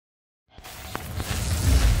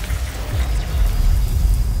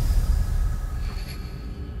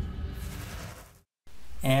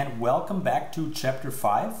welcome back to chapter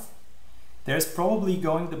 5. There's probably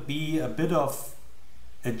going to be a bit of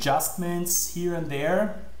adjustments here and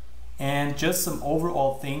there and just some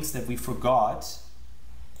overall things that we forgot.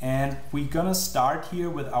 And we're gonna start here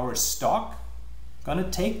with our stock.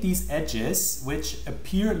 Gonna take these edges which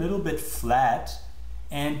appear a little bit flat,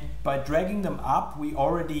 and by dragging them up we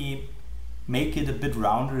already make it a bit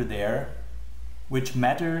rounder there, which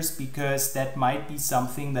matters because that might be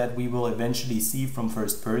something that we will eventually see from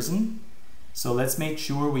first person. So let's make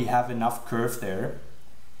sure we have enough curve there.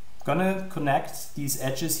 I'm gonna connect these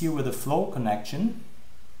edges here with a flow connection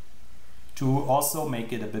to also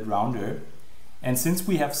make it a bit rounder. And since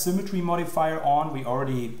we have symmetry modifier on, we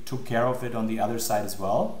already took care of it on the other side as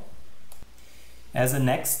well. As a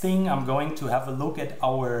next thing, I'm going to have a look at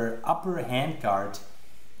our upper handguard,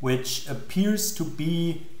 which appears to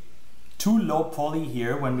be too low poly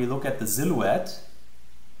here when we look at the silhouette.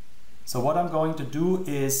 So what I'm going to do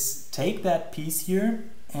is take that piece here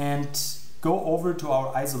and go over to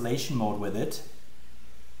our isolation mode with it.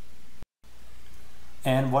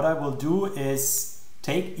 And what I will do is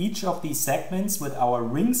take each of these segments with our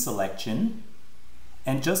ring selection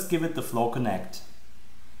and just give it the flow connect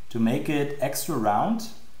to make it extra round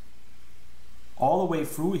all the way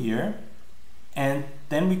through here. And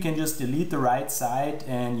then we can just delete the right side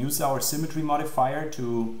and use our symmetry modifier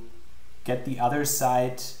to get the other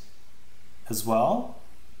side as well.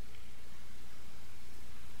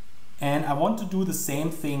 And I want to do the same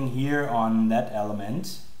thing here on that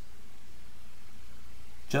element.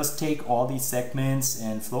 Just take all these segments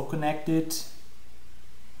and flow connect it.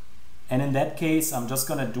 And in that case, I'm just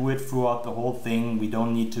gonna do it throughout the whole thing. We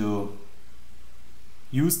don't need to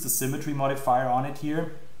use the symmetry modifier on it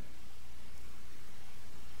here.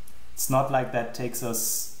 It's not like that takes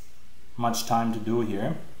us much time to do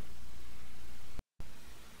here.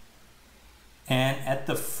 And at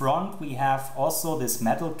the front we have also this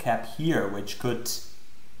metal cap here, which could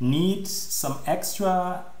need some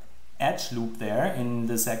extra edge loop there in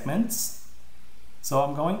the segments. So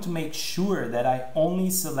I'm going to make sure that I only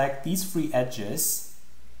select these three edges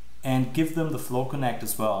and give them the flow connect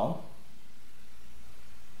as well.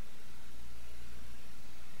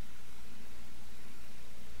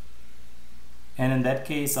 And in that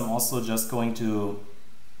case, I'm also just going to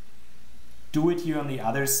do it here on the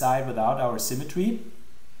other side without our symmetry.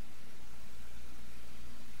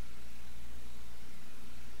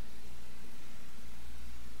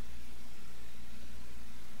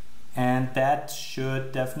 And that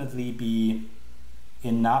should definitely be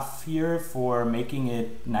enough here for making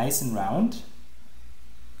it nice and round.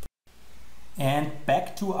 And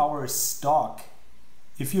back to our stock.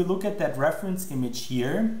 If you look at that reference image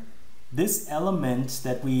here, this element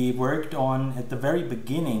that we worked on at the very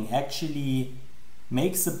beginning actually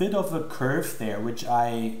makes a bit of a curve there, which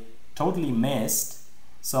I totally missed.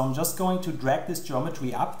 So I'm just going to drag this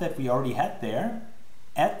geometry up that we already had there,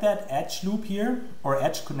 add that edge loop here or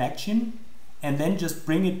edge connection, and then just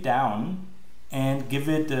bring it down and give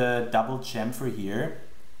it a double chamfer here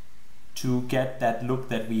to get that look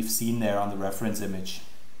that we've seen there on the reference image.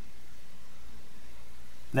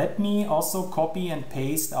 Let me also copy and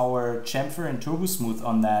paste our chamfer and turbo smooth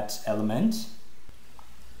on that element.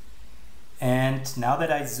 And now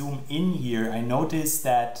that I zoom in here, I notice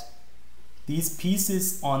that these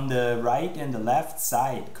pieces on the right and the left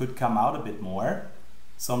side could come out a bit more.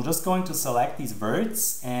 So I'm just going to select these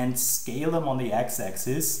verts and scale them on the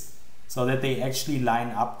x-axis so that they actually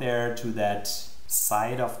line up there to that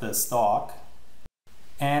side of the stalk.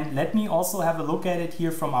 And let me also have a look at it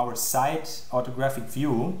here from our side orthographic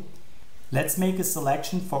view. Let's make a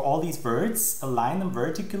selection for all these verts, align them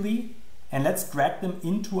vertically, and let's drag them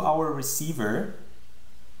into our receiver.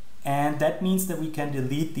 And that means that we can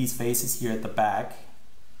delete these faces here at the back,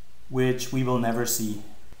 which we will never see.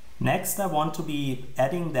 Next, I want to be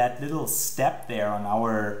adding that little step there on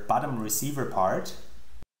our bottom receiver part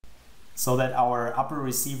so that our upper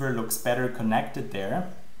receiver looks better connected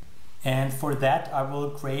there. And for that, I will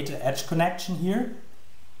create an edge connection here,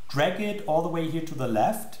 drag it all the way here to the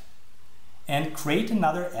left, and create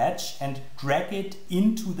another edge and drag it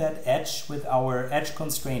into that edge with our edge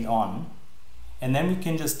constraint on. And then we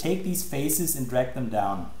can just take these faces and drag them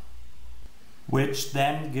down, which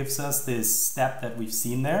then gives us this step that we've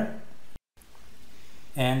seen there.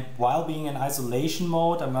 And while being in isolation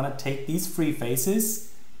mode, I'm gonna take these three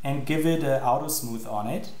faces and give it an auto smooth on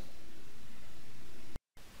it.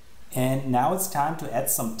 And now it's time to add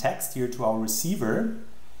some text here to our receiver.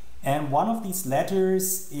 And one of these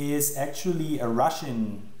letters is actually a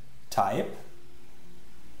Russian type.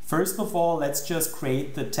 First of all, let's just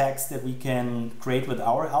create the text that we can create with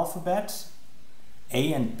our alphabet.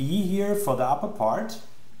 A and B here for the upper part,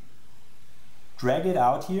 drag it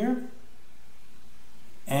out here,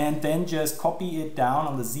 and then just copy it down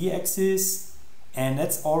on the z-axis, and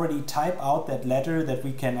let's already type out that letter that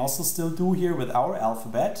we can also still do here with our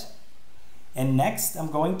alphabet. And next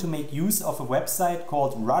I'm going to make use of a website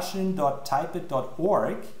called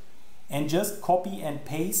russian.typeit.org and just copy and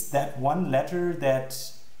paste that one letter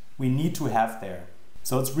that we need to have there.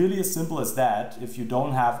 So it's really as simple as that. If you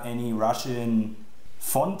don't have any Russian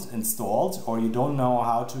font installed or you don't know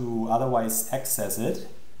how to otherwise access it.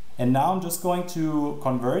 And now I'm just going to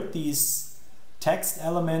convert these text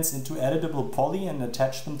elements into editable poly and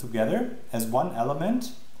attach them together as one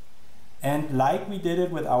element. And like we did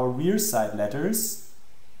it with our rear side letters,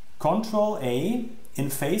 Ctrl A in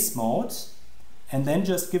face mode, and then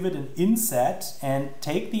just give it an inset and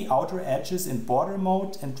take the outer edges in border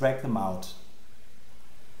mode and drag them out.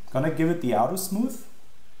 Gonna give it the auto smooth.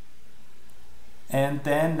 And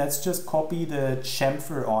then let's just copy the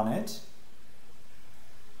chamfer on it.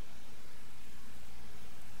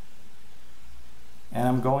 And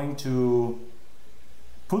I'm going to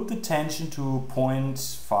put the tension to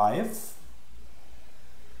 0.5.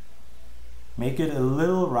 Make it a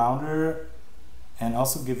little rounder and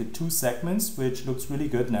also give it 2 segments, which looks really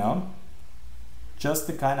good now. Just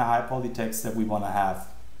the kind of high poly text that we want to have.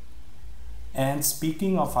 And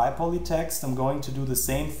speaking of high poly text, I'm going to do the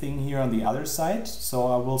same thing here on the other side. So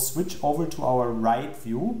I will switch over to our right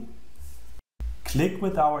view. Click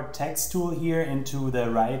with our text tool here into the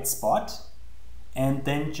right spot, and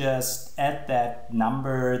then just add that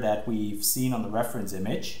number that we've seen on the reference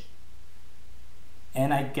image.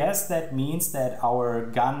 And I guess that means that our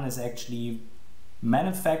gun is actually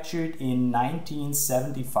manufactured in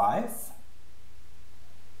 1975.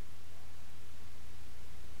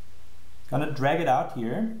 Gonna drag it out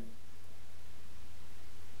here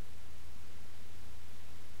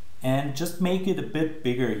and just make it a bit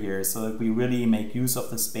bigger here so that we really make use of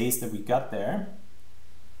the space that we got there.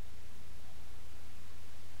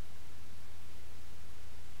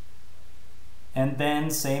 And then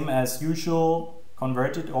same as usual,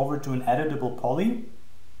 convert it over to an editable poly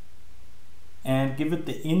and give it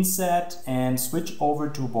the inset and switch over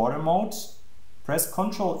to border mode. Press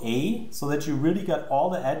Ctrl A so that you really got all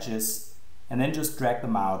the edges, and then just drag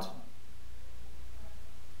them out.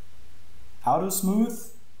 Auto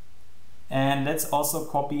smooth. And let's also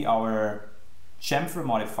copy our chamfer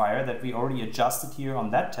modifier that we already adjusted here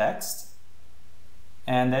on that text.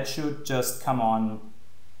 And that should just come on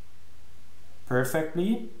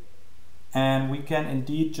perfectly. And we can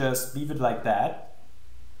indeed just leave it like that.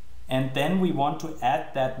 And then we want to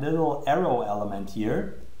add that little arrow element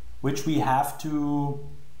here, which we have to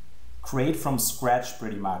create from scratch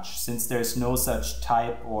pretty much, since there's no such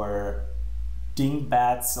type or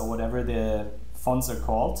dingbats or whatever the fonts are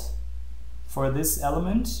called for this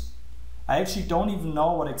element. I actually don't even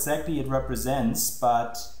know what exactly it represents,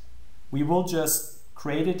 but we will just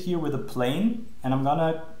create it here with a plane, and I'm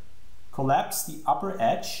gonna collapse the upper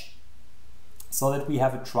edge so that we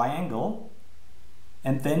have a triangle,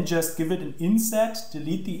 and then just give it an inset,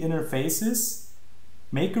 delete the inner faces,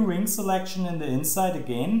 make a ring selection in the inside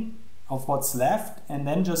again of what's left, and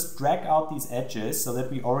then just drag out these edges so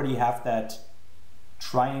that we already have that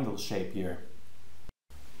triangle shape here.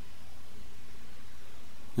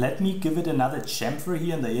 Let me give it another chamfer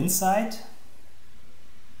here in the inside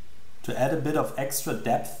to add a bit of extra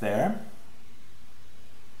depth there.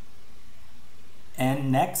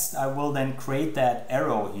 And next I will then create that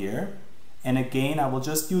arrow here, and again I will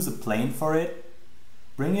just use a plane for it,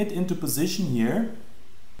 bring it into position here,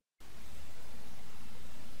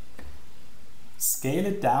 scale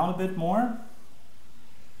it down a bit more,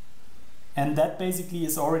 and that basically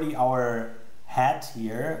is already our head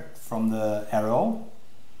here from the arrow.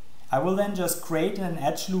 I will then just create an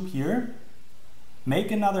edge loop here,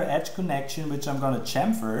 make another edge connection which I'm going to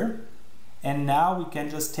chamfer, and now we can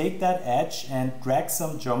just take that edge and drag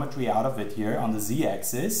some geometry out of it here on the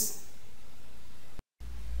z-axis.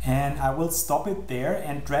 And I will stop it there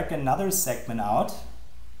and drag another segment out,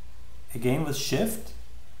 again with shift.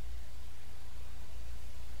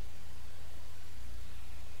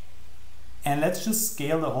 And let's just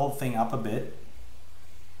scale the whole thing up a bit.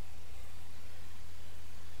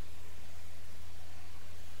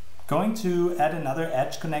 Going to add another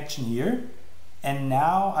edge connection here. And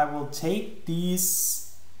now I will take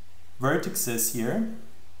these vertices here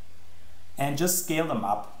and just scale them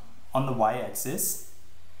up on the y-axis.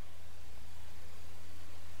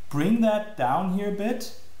 Bring that down here a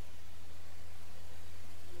bit,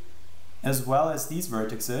 as well as these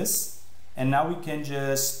vertices. And now we can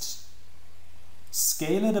just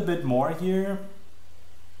scale it a bit more here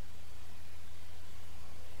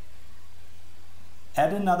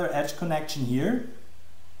add another edge connection here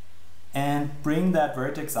and bring that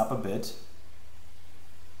vertex up a bit.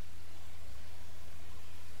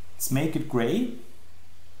 Let's make it gray.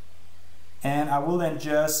 And I will then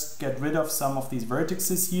just get rid of some of these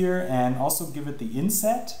vertices here and also give it the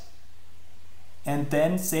inset. And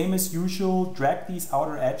then, same as usual, drag these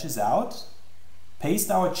outer edges out, paste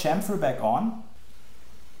our chamfer back on.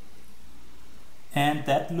 And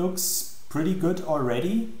that looks pretty good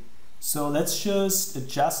already. So let's just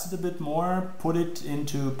adjust it a bit more, put it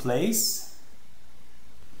into place.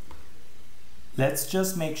 Let's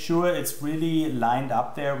just make sure it's really lined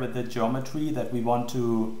up there with the geometry that we want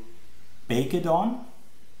to bake it on.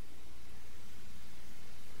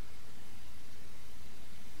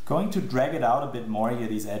 Going to drag it out a bit more here,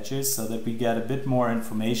 these edges, so that we get a bit more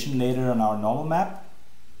information later on our normal map.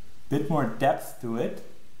 A bit more depth to it.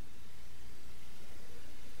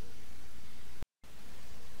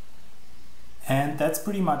 And that's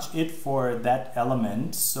pretty much it for that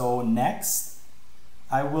element. So next,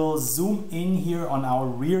 I will zoom in here on our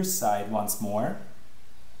rear side once more.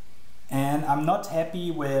 And I'm not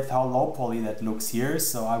happy with how low poly that looks here,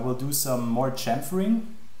 so I will do some more chamfering.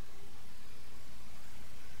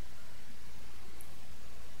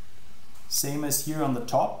 Same as here on the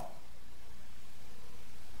top.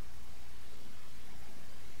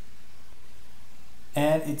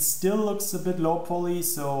 And it still looks a bit low poly,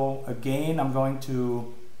 so again I'm going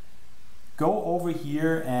to go over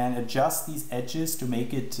here and adjust these edges to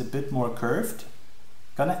make it a bit more curved.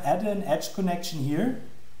 Gonna add an edge connection here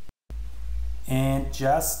and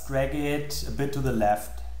just drag it a bit to the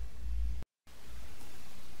left.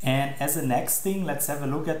 And as a next thing, let's have a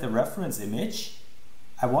look at the reference image.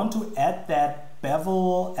 I want to add that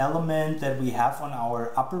bevel element that we have on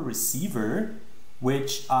our upper receiver,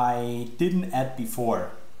 which I didn't add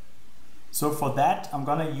before. So for that, I'm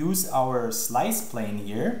gonna use our slice plane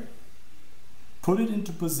here, put it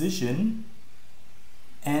into position,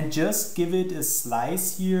 and just give it a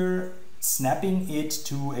slice here, snapping it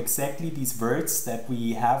to exactly these verts that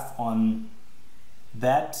we have on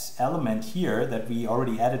that element here that we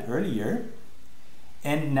already added earlier.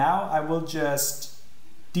 And now I will just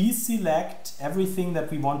deselect everything that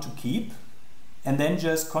we want to keep and then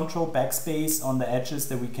just control backspace on the edges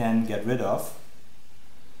that we can get rid of.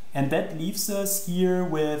 And that leaves us here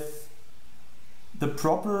with the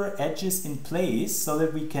proper edges in place so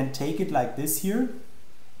that we can take it like this here,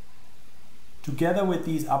 together with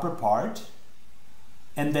these upper part.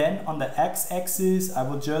 And then on the x-axis, I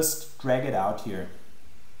will just drag it out here.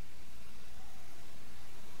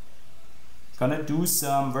 Gonna do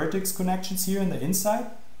some vertex connections here in the inside.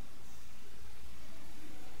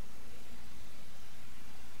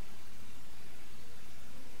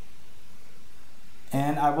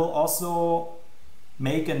 And I will also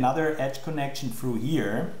make another edge connection through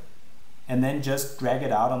here and then just drag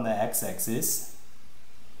it out on the x-axis,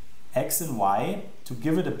 x and y, to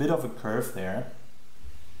give it a bit of a curve there.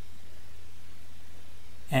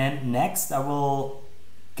 And next I will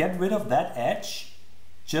get rid of that edge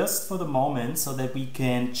just for the moment so that we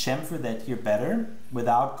can chamfer that here better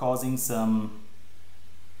without causing some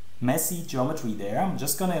messy geometry there. I'm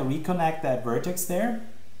just gonna reconnect that vertex there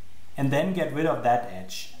and then get rid of that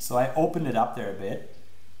edge. So I open it up there a bit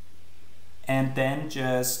and then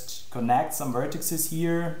just connect some vertices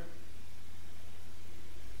here,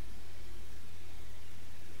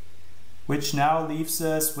 which now leaves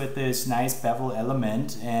us with this nice bevel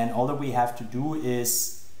element. And all that we have to do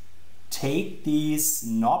is take these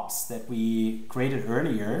knobs that we created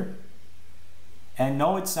earlier. And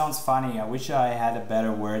no, it sounds funny, I wish I had a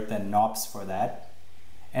better word than knobs for that.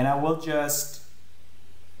 And I will just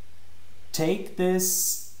take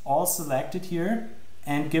this all selected here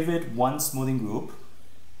and give it one smoothing group.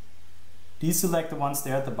 Deselect the ones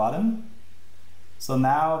there at the bottom. So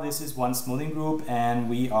now this is one smoothing group and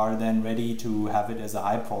we are then ready to have it as a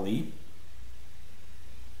high poly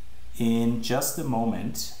in just a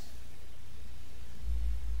moment.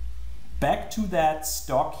 Back to that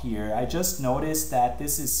stock here, I just noticed that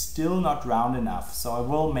this is still not round enough. So I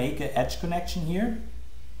will make an edge connection here.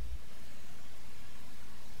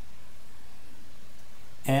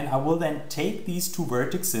 And I will then take these two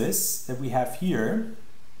vertices that we have here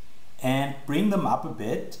and bring them up a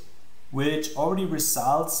bit, which already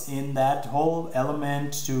results in that whole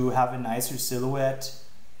element to have a nicer silhouette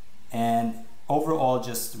and overall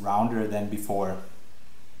just rounder than before.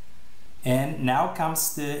 And now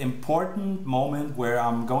comes the important moment where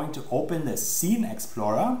I'm going to open the Scene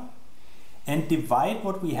Explorer and divide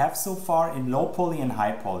what we have so far in low poly and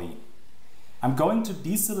high poly. I'm going to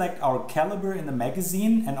deselect our caliber in the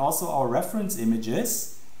magazine and also our reference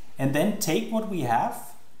images And then take what we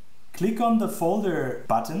have, click on the folder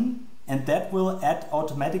button, and that will add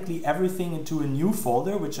automatically everything into a new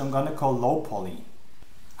folder, which I'm going to call low poly.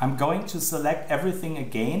 I'm going to select everything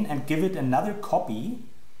again and give it another copy.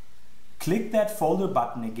 Click that folder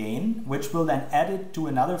button again, which will then add it to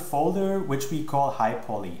another folder, which we call high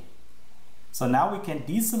poly. So now we can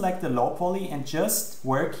deselect the low poly and just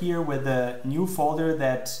work here with the new folder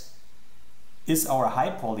that is our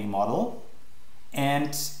high poly model.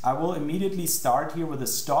 And I will immediately start here with the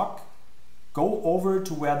stock, go over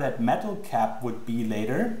to where that metal cap would be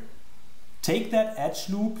later, take that edge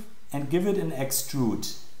loop and give it an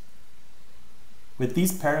extrude with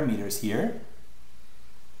these parameters here.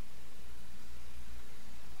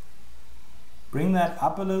 Bring that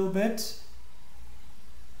up a little bit,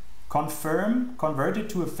 confirm, convert it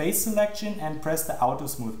to a face selection and press the auto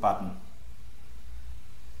smooth button.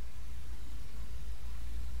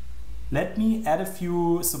 Let me add a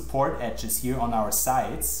few support edges here on our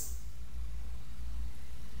sides,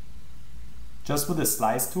 just with the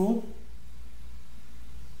slice tool.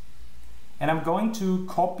 And I'm going to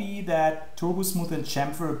copy that turbo smooth and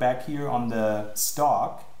chamfer back here on the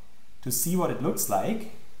stock to see what it looks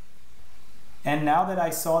like. And now that I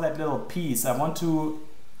saw that little piece, I want to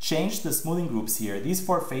change the smoothing groups here. These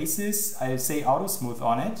 4 faces, I say auto smooth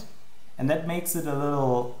on it, and that makes it a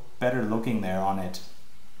little better looking there on it.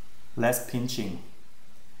 Less pinching.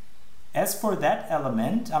 As for that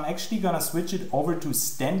element, I'm actually gonna switch it over to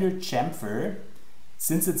standard chamfer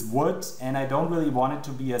since it's wood and I don't really want it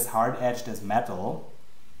to be as hard edged as metal.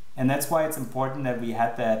 And that's why it's important that we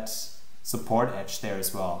had that support edge there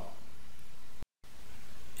as well.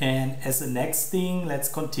 And as the next thing, let's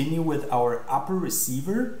continue with our upper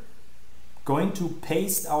receiver. Going to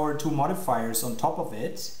paste our 2 modifiers on top of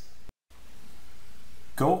it.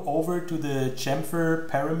 Go over to the chamfer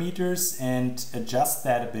parameters and adjust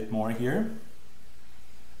that a bit more here.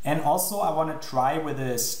 And also I want to try with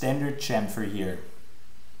a standard chamfer here.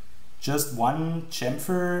 Just 1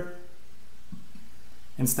 chamfer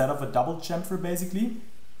instead of a double chamfer basically.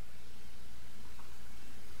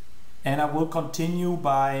 And I will continue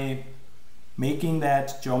by making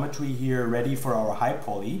that geometry here ready for our high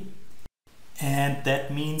poly. And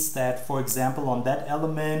that means that, for example, on that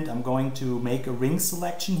element, I'm going to make a ring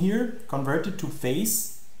selection here, convert it to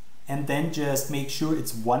face, and then just make sure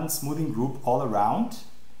it's 1 smoothing group all around.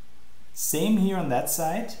 Same here on that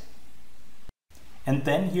side. And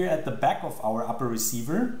then here at the back of our upper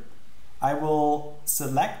receiver, I will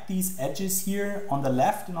select these edges here on the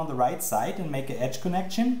left and on the right side and make an edge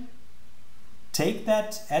connection. Take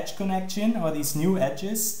that edge connection or these new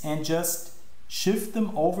edges and just shift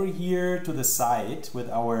them over here to the side with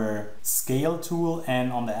our scale tool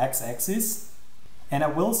and on the x-axis. And I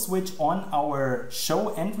will switch on our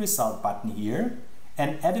show end result button here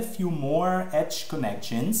and add a few more edge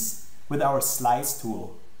connections with our slice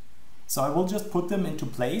tool. So I will just put them into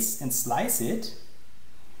place and slice it.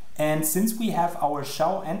 And since we have our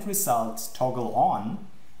show end result toggle on,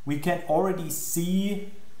 we can already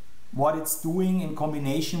see what it's doing in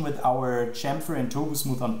combination with our chamfer and turbo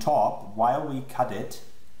smooth on top while we cut it.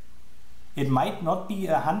 It might not be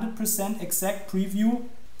 100% exact preview,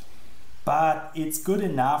 but it's good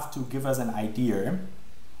enough to give us an idea.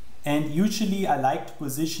 And usually I like to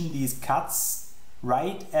position these cuts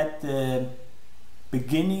right at the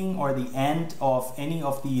beginning or the end of any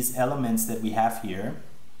of these elements that we have here.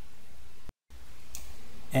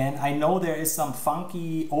 And I know there is some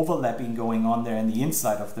funky overlapping going on there in the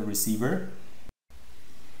inside of the receiver.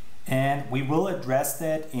 And we will address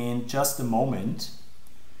that in just a moment.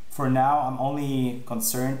 For now, I'm only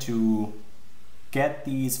concerned to get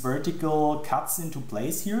these vertical cuts into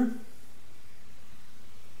place here.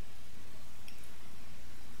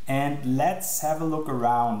 And let's have a look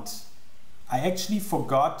around. I actually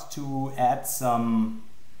forgot to add some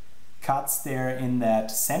cuts there in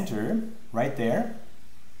that center, right there,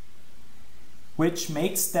 which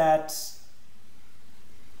makes that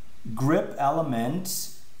grip element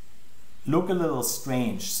look a little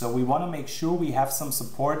strange. So we want to make sure we have some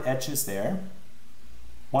support edges there.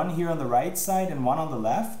 One here on the right side and one on the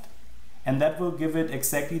left. And that will give it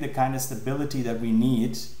exactly the kind of stability that we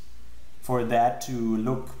need for that to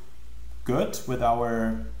look good with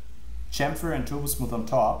our chamfer and turbo smooth on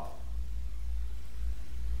top.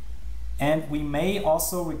 And we may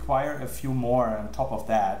also require a few more on top of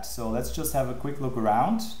that. So let's just have a quick look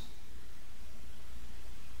around.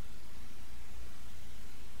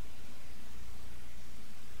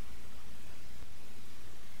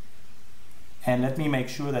 And let me make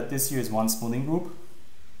sure that this here is 1 smoothing group.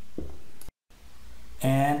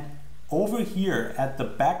 And over here at the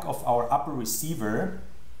back of our upper receiver,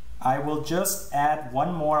 I will just add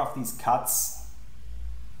one more of these cuts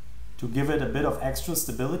to give it a bit of extra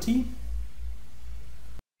stability.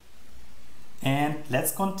 And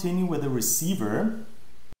let's continue with the receiver.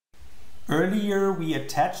 Earlier we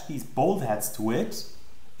attached these bolt heads to it,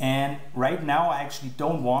 and right now I actually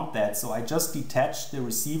don't want that, so I just detached the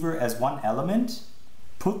receiver as one element,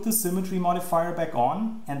 put the symmetry modifier back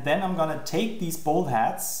on, and then I'm gonna take these bolt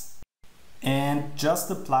heads and just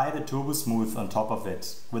apply the turbo smooth on top of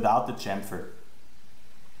it without the chamfer.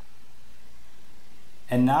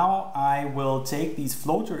 And now I will take these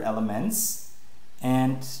floater elements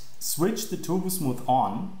and switch the turbo smooth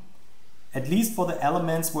on, at least for the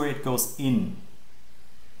elements where it goes in.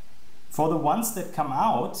 For the ones that come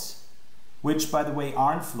out, which by the way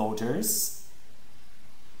aren't floaters,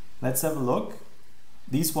 let's have a look.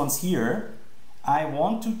 These ones here, I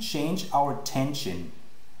want to change our tension.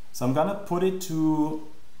 So I'm gonna put it to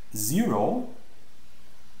 0,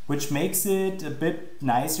 which makes it a bit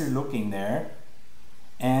nicer looking there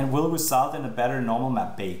and will result in a better normal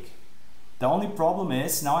map bake. The only problem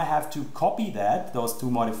is now I have to copy those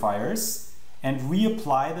two modifiers, and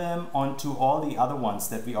reapply them onto all the other ones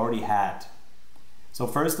that we already had. So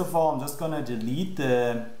first of all, I'm just gonna delete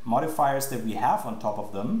the modifiers that we have on top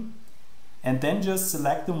of them, and then just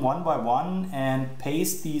select them one by one and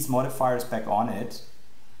paste these modifiers back on it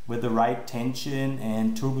with the right tension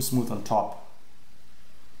and turbo smooth on top.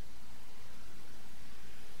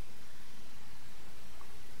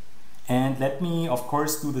 And let me of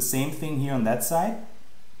course do the same thing here on that side.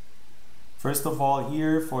 First of all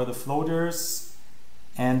here for the floaters,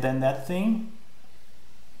 and then that thing.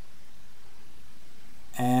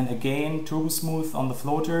 And again turbo smooth on the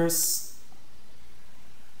floaters,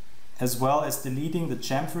 as well as deleting the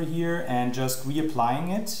chamfer here and just reapplying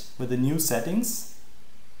it with the new settings.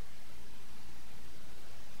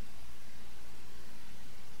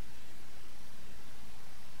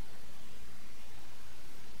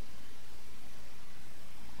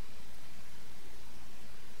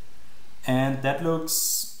 And that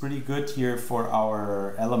looks pretty good here for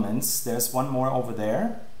our elements. There's one more over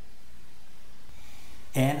there.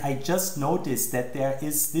 And I just noticed that there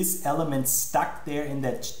is this element stuck there in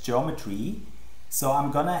that geometry. So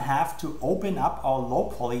I'm gonna have to open up our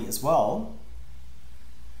low poly as well.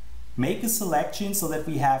 Make a selection so that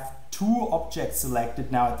we have two objects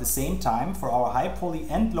selected now at the same time for our high poly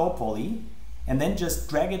and low poly. And then just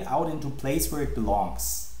drag it out into place where it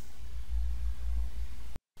belongs.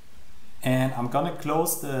 And I'm gonna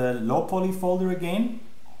close the low poly folder again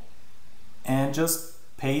and just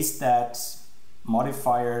paste that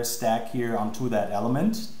modifier stack here onto that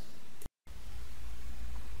element.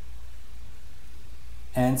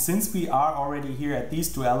 And since we are already here at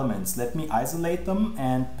these two elements, let me isolate them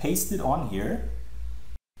and paste it on here.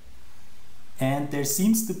 And there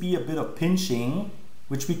seems to be a bit of pinching,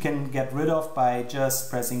 which we can get rid of by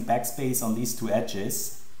just pressing backspace on these two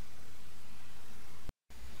edges.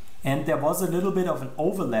 And there was a little bit of an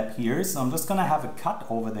overlap here, so I'm just gonna have a cut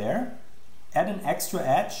over there, add an extra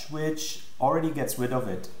edge which already gets rid of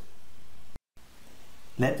it.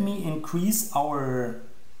 Let me increase our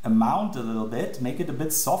amount a little bit, make it a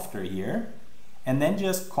bit softer here, and then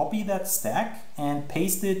just copy that stack and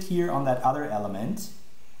paste it here on that other element,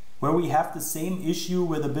 where we have the same issue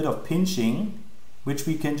with a bit of pinching, which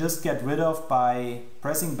we can just get rid of by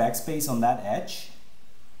pressing backspace on that edge.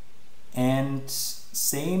 And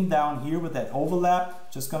same down here with that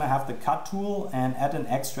overlap, just gonna have the cut tool and add an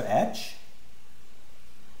extra edge.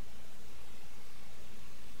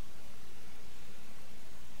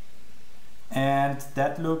 And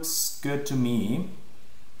that looks good to me.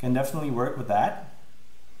 Can definitely work with that.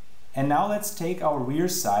 And now let's take our rear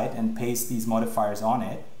side and paste these modifiers on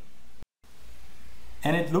it.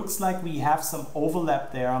 And it looks like we have some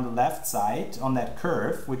overlap there on the left side on that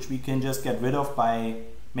curve, which we can just get rid of by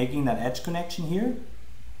making that edge connection here.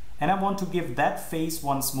 And I want to give that face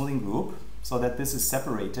one smoothing group so that this is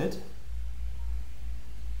separated.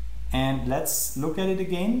 And let's look at it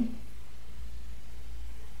again.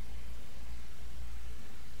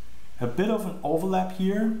 A bit of an overlap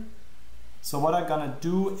here. So what I'm gonna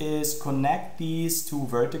do is connect these two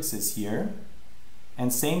vertices here,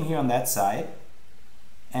 and same here on that side,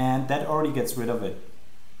 and that already gets rid of it.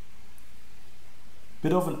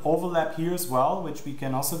 Bit of an overlap here as well, which we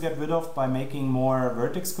can also get rid of by making more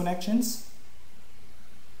vertex connections.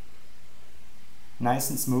 Nice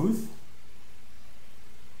and smooth.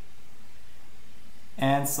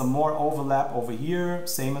 And some more overlap over here,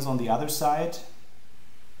 same as on the other side.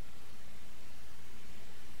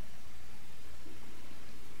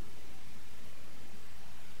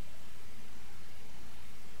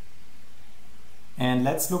 And And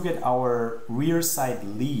let's look at our rear side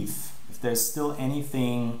leaf, if there's still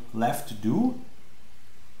anything left to do.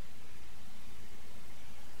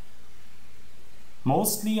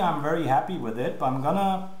 Mostly I'm very happy with it, but I'm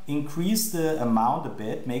gonna increase the amount a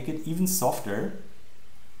bit, make it even softer.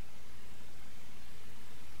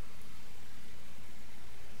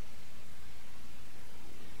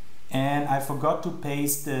 And I forgot to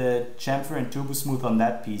paste the chamfer and turbo smooth on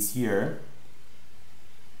that piece here.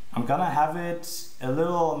 I'm gonna have it a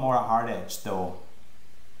little more hard edge though.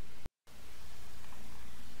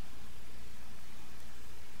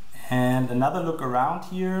 And another look around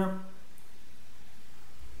here.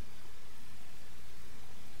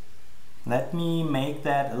 Let me make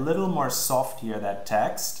that a little more soft here, that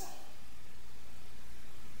text,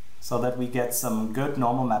 so that we get some good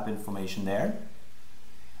normal map information there.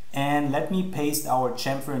 And let me paste our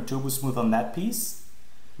chamfer and turbo smooth on that piece,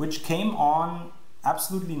 which came on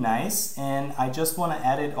absolutely nice, and I just want to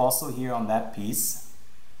add it also here on that piece,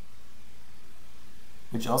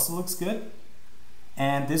 which also looks good.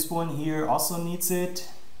 And this one here also needs it.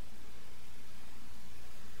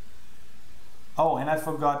 Oh, and I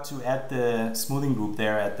forgot to add the smoothing group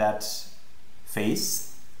there at that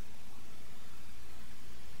face.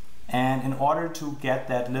 And in order to get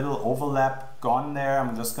that little overlap gone there,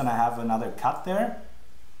 I'm just gonna have another cut there,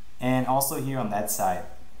 and also here on that side.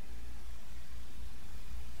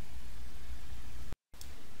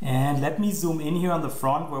 And let me zoom in here on the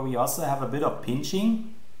front, where we also have a bit of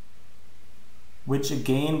pinching, which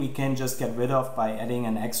again we can just get rid of by adding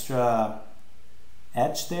an extra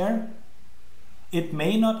edge there. It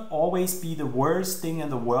may not always be the worst thing in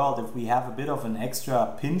the world if we have a bit of an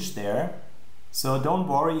extra pinch there. So don't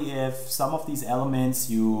worry if some of these elements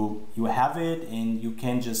you have it and you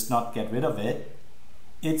can just not get rid of it.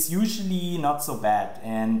 It's usually not so bad,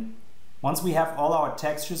 and once we have all our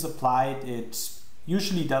textures applied, it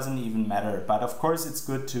usually doesn't even matter. But of course it's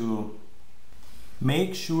good to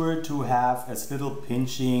make sure to have as little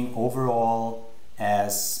pinching overall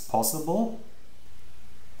as possible.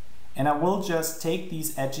 And I will just take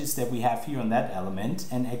these edges that we have here on that element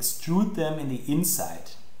and extrude them in the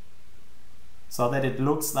inside, so that it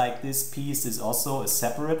looks like this piece is also a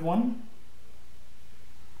separate one.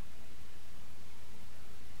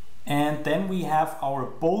 And then we have our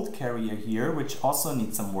bolt carrier here, which also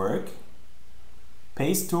needs some work.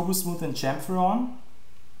 Paste turbo smooth and chamfer on.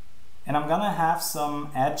 And I'm gonna have some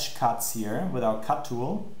edge cuts here with our cut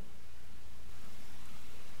tool.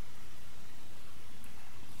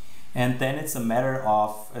 And then it's a matter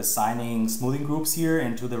of assigning smoothing groups here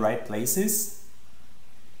into the right places.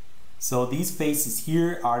 So these faces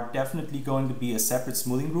here are definitely going to be a separate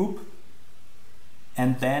smoothing group.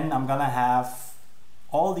 And then I'm gonna have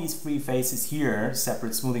all these three faces here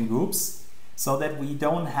separate smoothing groups, so that we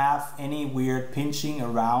don't have any weird pinching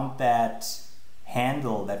around that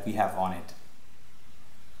handle that we have on it.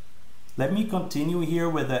 Let me continue here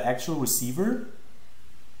with the actual receiver.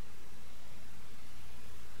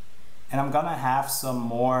 And I'm gonna have some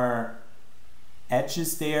more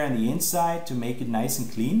edges there on the inside to make it nice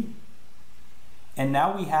and clean. And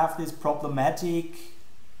now we have this problematic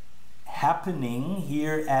happening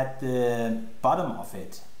here at the bottom of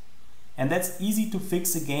it. And that's easy to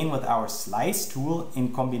fix again with our slice tool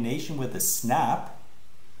in combination with the snap.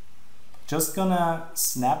 Just gonna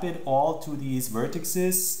snap it all to these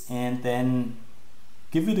vertices and then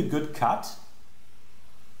give it a good cut.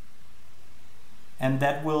 And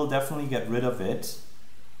that will definitely get rid of it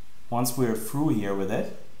once we're through here with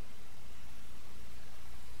it.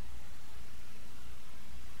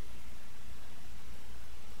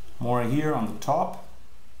 More here on the top.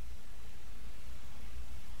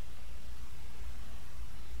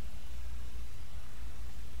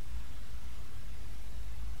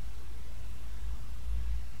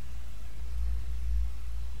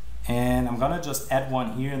 And I'm gonna just add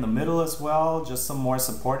one here in the middle as well, just some more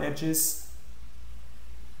support edges.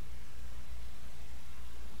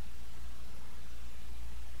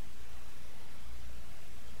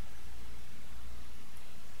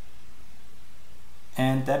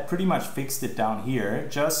 And that pretty much fixed it down here.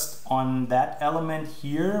 Just on that element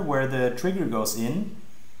here where the trigger goes in,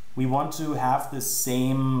 we want to have the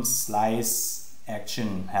same slice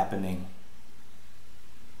action happening.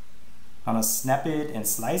 I'm gonna snap it and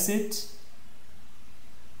slice it.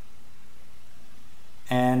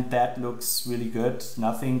 And that looks really good.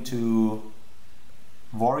 Nothing to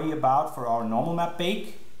worry about for our normal map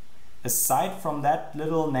bake, aside from that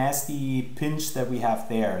little nasty pinch that we have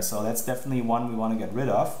there. So that's definitely one we want to get rid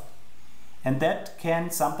of. And that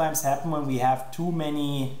can sometimes happen when we have too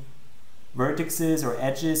many vertices or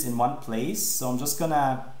edges in one place. So I'm just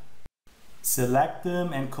gonna select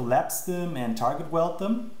them and collapse them and target weld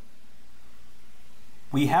them.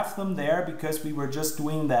 We have them there because we were just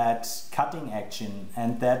doing that cutting action,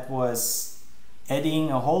 and that was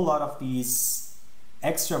adding a whole lot of these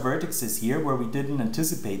extra vertices here where we didn't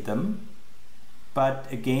anticipate them.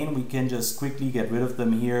 But again, we can just quickly get rid of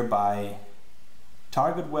them here by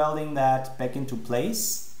target welding that back into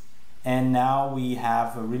place. And now we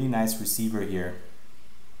have a really nice receiver here.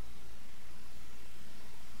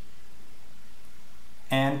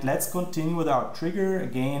 And let's continue with our trigger.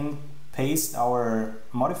 Again, paste our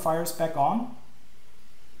modifiers back on.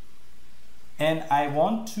 And I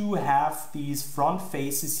want to have these front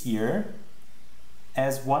faces here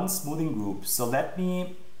as one smoothing group. So let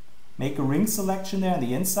me make a ring selection there on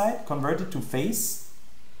the inside, convert it to face.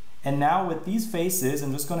 And now with these faces,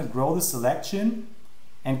 I'm just going to grow the selection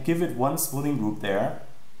and give it one smoothing group there,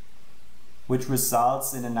 which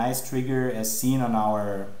results in a nice trigger as seen on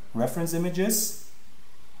our reference images.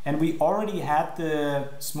 And we already had the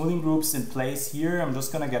smoothing groups in place here. I'm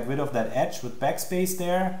just going to get rid of that edge with backspace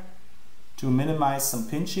there to minimize some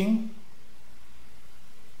pinching.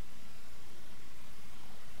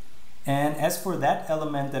 And as for that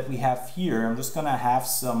element that we have here, I'm just going to have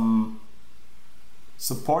some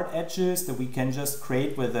support edges that we can just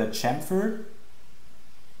create with a chamfer.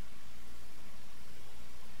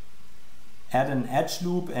 Add an edge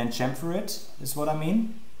loop and chamfer it, is what I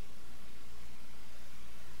mean.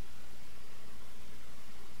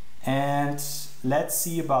 And let's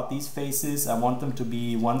see about these faces. I want them to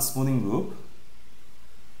be one smoothing group.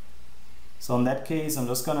 So in that case, I'm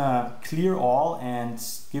just gonna clear all and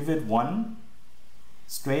give it one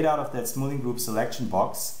straight out of that smoothing group selection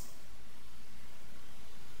box.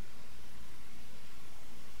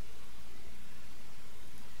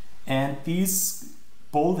 And these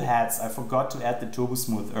bolt heads, I forgot to add the turbo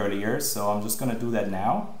smooth earlier, so I'm just gonna do that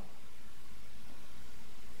now.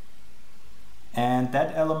 And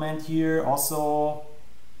that element here also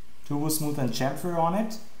turbo smooth and chamfer on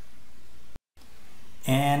it.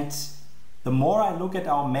 And the more I look at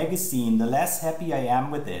our magazine, the less happy I am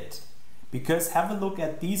with it. Because have a look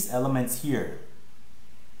at these elements here.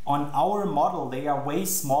 On our model, they are way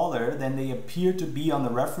smaller than they appear to be on the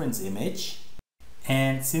reference image.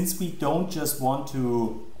 And since we don't just want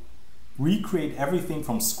to recreate everything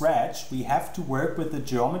from scratch, we have to work with the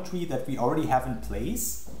geometry that we already have in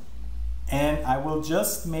place. And I will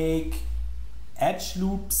just make edge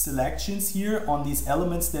loop selections here on these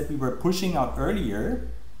elements that we were pushing out earlier.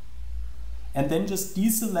 And then just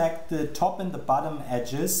deselect the top and the bottom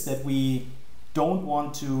edges that we don't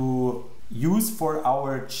want to use for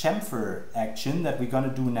our chamfer action that we're going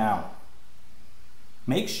to do now.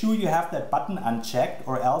 Make sure you have that button unchecked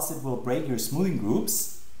or else it will break your smoothing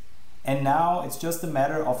groups. And now it's just a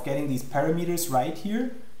matter of getting these parameters right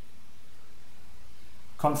here,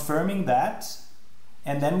 confirming that,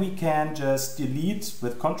 and then we can just delete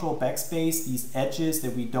with Control Backspace these edges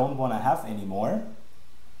that we don't want to have anymore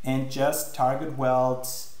and just target weld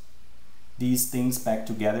these things back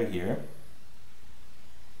together here.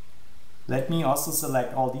 Let me also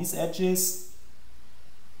select all these edges,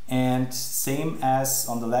 and same as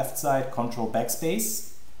on the left side, Control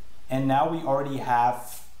Backspace, and now we already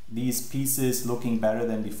have these pieces looking better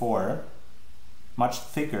than before, much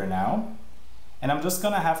thicker now. And I'm just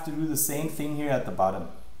gonna have to do the same thing here at the bottom.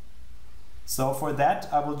 So for that,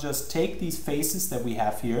 I will just take these faces that we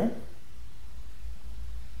have here,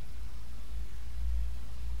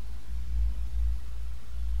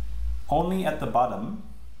 only at the bottom,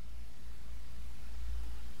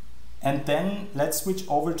 and then let's switch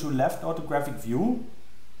over to left orthographic view,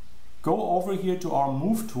 go over here to our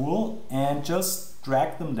move tool and just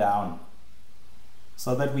drag them down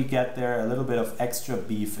so that we get there a little bit of extra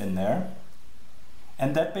beef in there.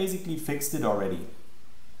 And that basically fixed it already.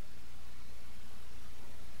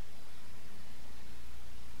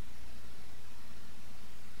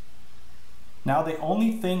 Now the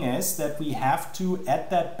only thing is that we have to add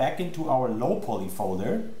that back into our low poly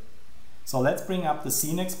folder. So let's bring up the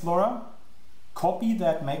Scene Explorer, copy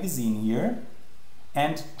that magazine here,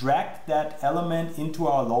 and drag that element into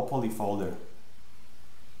our low poly folder.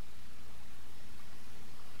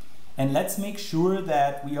 And let's make sure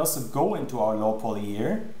that we also go into our low poly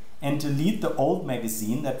here and delete the old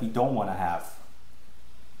magazine that we don't want to have.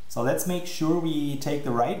 So let's make sure we take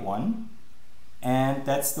the right one, and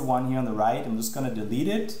that's the one here on the right. I'm just going to delete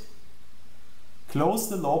it, close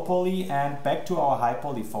the low poly and back to our high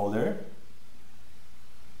poly folder.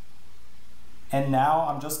 And now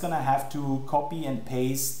I'm just going to have to copy and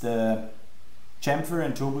paste the chamfer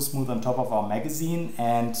and turbo smooth on top of our magazine,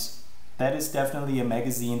 and that is definitely a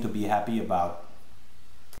magazine to be happy about.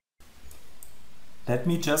 Let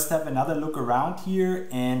me just have another look around here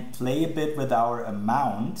and play a bit with our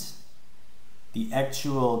amount, the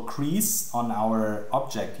actual crease on our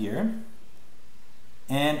object here.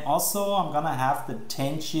 And also I'm gonna have the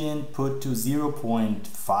tension put to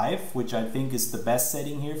 0.5, which I think is the best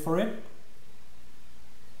setting here for it.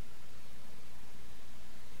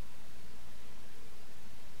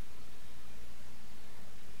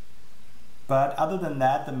 But other than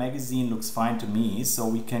that, the magazine looks fine to me, so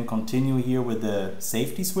we can continue here with the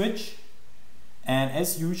safety switch. And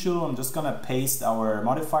as usual, I'm just gonna paste our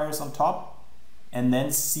modifiers on top and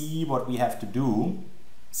then see what we have to do,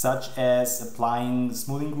 such as applying the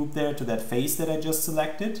smoothing group there to that face that I just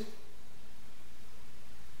selected.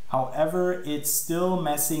 However, it's still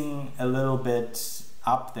messing a little bit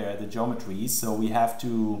up there, the geometry, so we have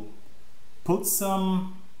to put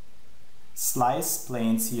some slice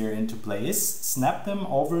planes here into place, snap them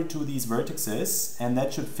over to these vertices, and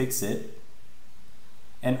that should fix it.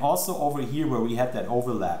 And also over here where we had that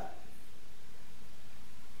overlap.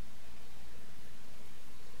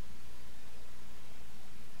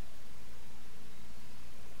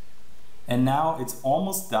 And now it's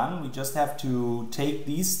almost done. We just have to take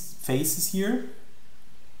these faces here,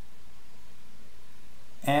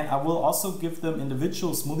 and I will also give them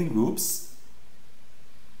individual smoothing groups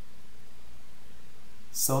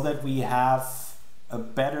so that we have a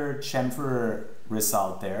better chamfer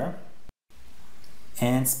result there.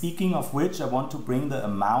 And speaking of which, I want to bring the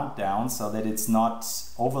amount down so that it's not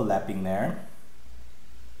overlapping there.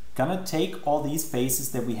 Gonna take all these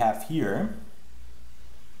faces that we have here.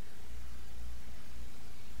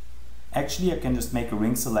 Actually, I can just make a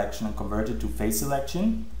ring selection and convert it to face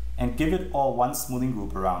selection and give it all one smoothing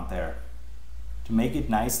group around there to make it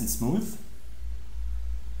nice and smooth.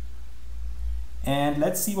 And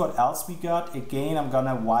let's see what else we got. Again, I'm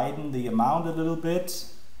gonna widen the amount a little bit.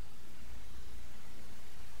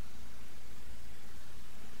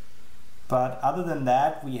 But other than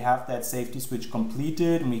that, we have that safety switch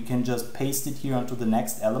completed, and we can just paste it here onto the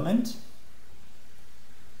next element.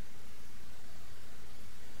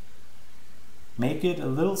 Make it a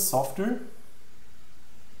little softer.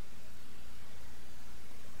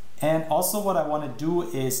 And also what I want to do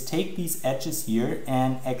is take these edges here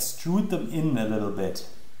and extrude them in a little bit,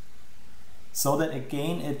 so that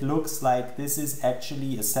again it looks like this is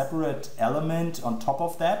actually a separate element on top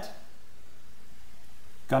of that.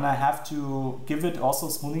 Gonna have to give it also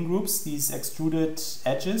smoothing groups, these extruded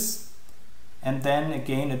edges, and then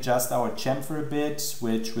again adjust our chamfer a bit,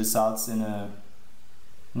 which results in a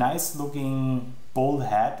nice looking bolt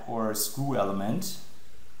head or screw element.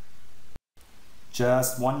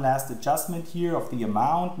 Just one last adjustment here of the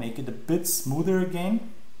amount, make it a bit smoother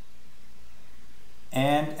again.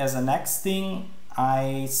 And as a next thing,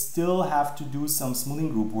 I still have to do some smoothing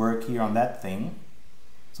group work here on that thing.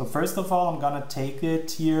 So first of all, I'm gonna take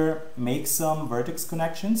it here, make some vertex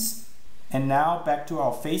connections. And now back to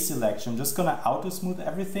our face selection, I'm just gonna auto smooth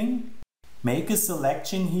everything. Make a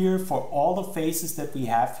selection here for all the faces that we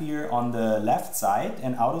have here on the left side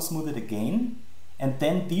and auto smooth it again. And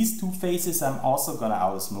then these two faces I'm also gonna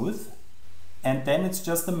auto smooth. And then it's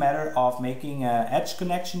just a matter of making an edge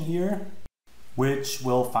connection here, which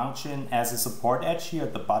will function as a support edge here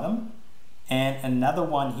at the bottom, and another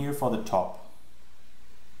one here for the top.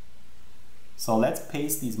 So let's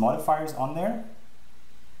paste these modifiers on there.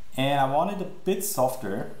 And I want it a bit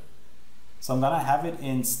softer, so I'm gonna have it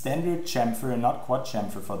in standard chamfer and not quad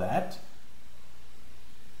chamfer for that.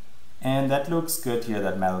 And that looks good here,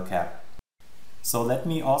 that metal cap. So let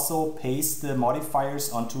me also paste the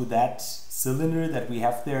modifiers onto that cylinder that we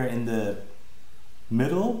have there in the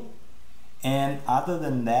middle. And other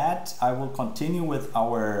than that, I will continue with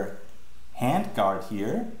our hand guard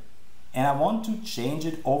here. And I want to change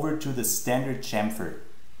it over to the standard chamfer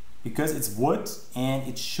because it's wood and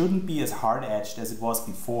it shouldn't be as hard edged as it was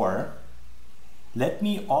before. Let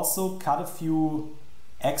me also cut a few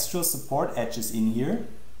extra support edges in here.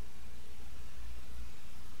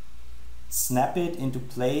 Snap it into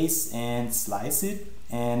place and slice it,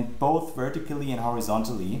 and both vertically and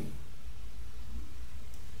horizontally.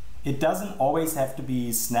 It doesn't always have to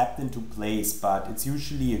be snapped into place, but it's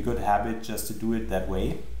usually a good habit just to do it that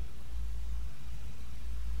way.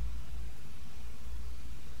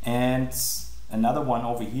 And another one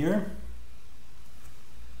over here.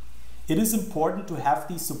 It is important to have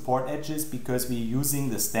these support edges because we're using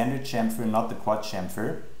the standard chamfer, not the quad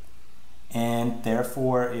chamfer. And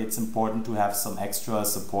therefore it's important to have some extra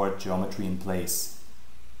support geometry in place.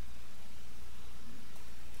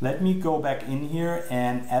 Let me go back in here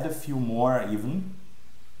and add a few more even.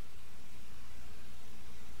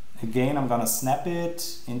 Again, I'm gonna snap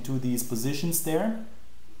it into these positions there,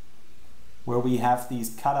 where we have these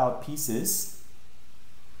cutout pieces.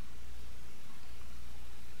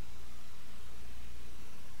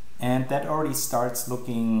 And that already starts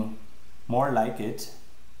looking more like it.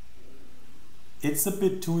 It's a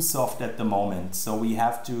bit too soft at the moment, so we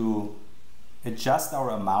have to adjust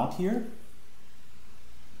our amount here.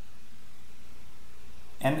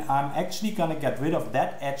 And I'm actually gonna get rid of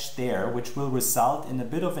that edge there, which will result in a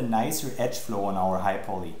bit of a nicer edge flow on our high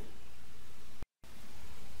poly.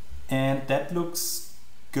 And that looks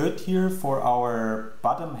good here for our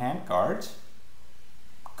bottom handguard.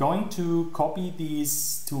 Going to copy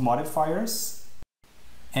these two modifiers.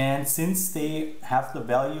 And since they have the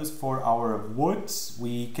values for our wood,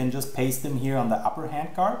 we can just paste them here on the upper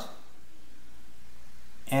handguard.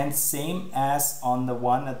 And same as on the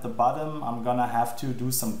one at the bottom, I'm gonna have to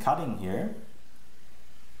do some cutting here.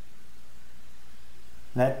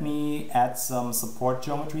 Let me add some support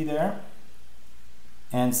geometry there.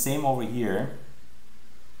 And same over here.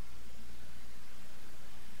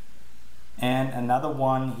 And another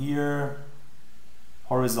one here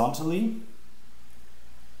horizontally.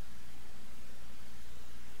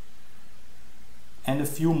 And a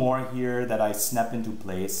few more here that I snap into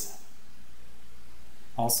place.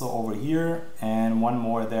 Also over here, and one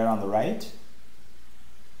more there on the right.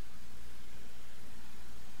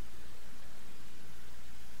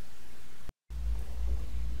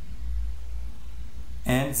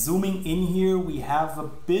 And zooming in here, we have a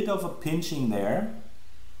bit of a pinching there,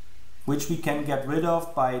 which we can get rid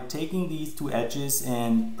of by taking these two edges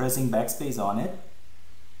and pressing backspace on it.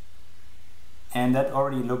 And that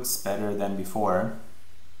already looks better than before.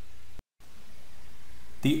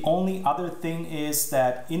 The only other thing is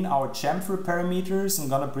that in our chamfer parameters, I'm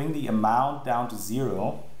gonna bring the amount down to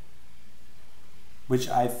 0, which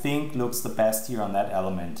I think looks the best here on that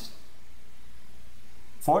element.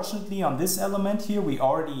 Fortunately, on this element here, we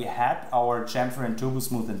already had our chamfer and turbo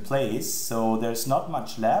smooth in place, so there's not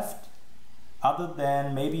much left other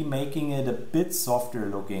than maybe making it a bit softer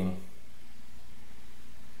looking.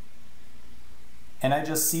 And I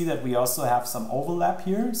just see that we also have some overlap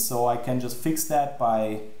here, so I can just fix that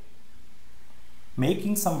by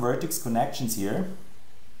making some vertex connections here.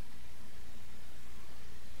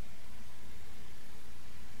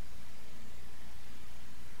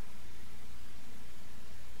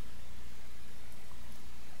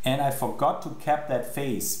 And I forgot to cap that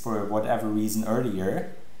face for whatever reason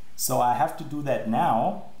earlier, so I have to do that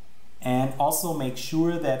now, and also make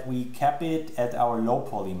sure that we cap it at our low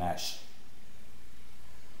poly mesh.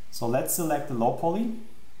 So let's select the low poly,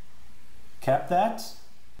 cap that,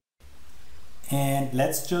 and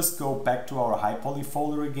let's just go back to our high poly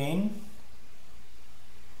folder again.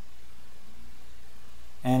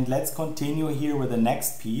 And let's continue here with the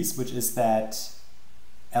next piece, which is that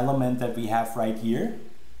element that we have right here.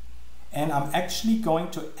 And I'm actually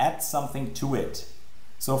going to add something to it.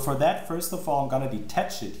 So for that, first of all, I'm going to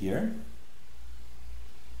detach it here,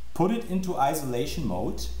 put it into isolation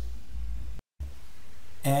mode,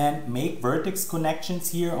 and make vertex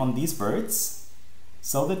connections here on these verts,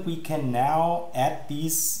 so that we can now add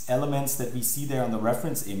these elements that we see there on the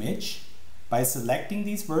reference image by selecting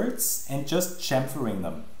these verts and just chamfering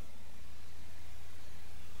them.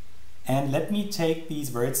 And let me take these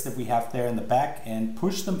verts that we have there in the back and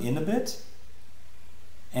push them in a bit.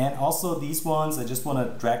 And also these ones, I just want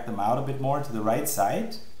to drag them out a bit more to the right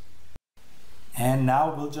side. And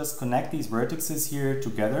now we'll just connect these vertices here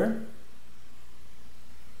together.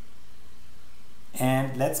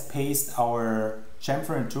 And let's paste our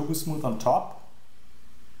chamfer and turbo smooth on top.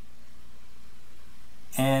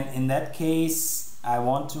 And in that case, I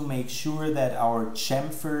want to make sure that our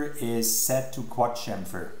chamfer is set to quad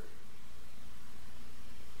chamfer.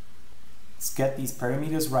 Let's get these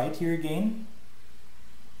parameters right here again.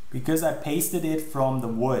 Because I pasted it from the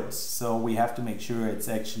wood, so we have to make sure it's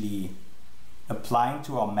actually applying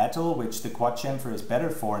to our metal, which the quad chamfer is better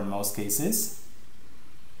for in most cases.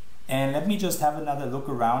 And let me just have another look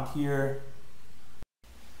around here.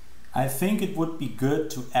 I think it would be good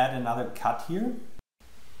to add another cut here.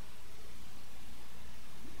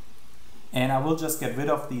 And I will just get rid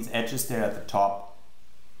of these edges there at the top.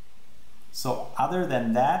 So other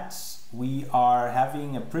than that, we are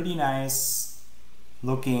having a pretty nice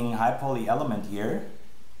looking high poly element here.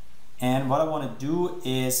 And what I want to do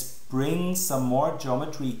is bring some more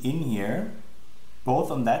geometry in here, both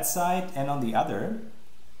on that side and on the other.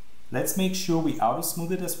 Let's make sure we auto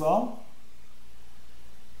smooth it as well.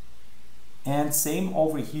 And same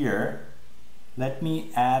over here. Let me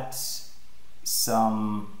add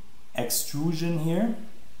some extrusion here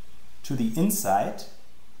to the inside.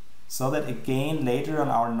 so that again later on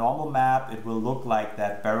our normal map it will look like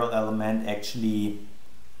that barrel element actually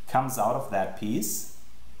comes out of that piece.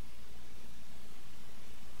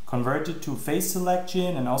 Convert it to face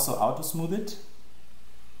selection and also auto smooth it.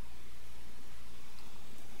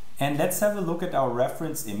 And let's have a look at our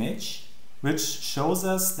reference image, which shows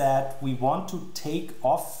us that we want to take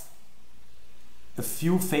off a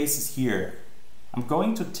few faces here. I'm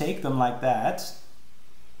going to take them like that,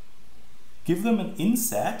 give them an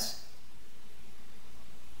inset,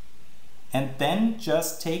 and then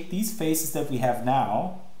just take these faces that we have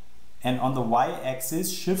now and on the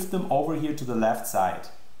y-axis shift them over here to the left side.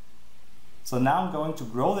 So now I'm going to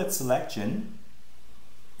grow that selection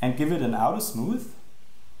and give it an auto smooth.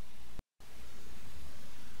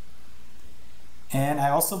 And I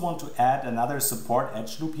also want to add another support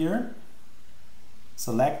edge loop here.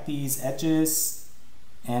 Select these edges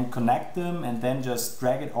and connect them and then just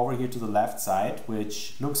drag it over here to the left side,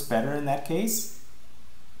 which looks better in that case.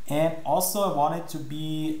 And also I want it to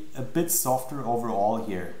be a bit softer overall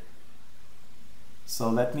here. So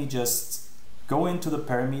let me just go into the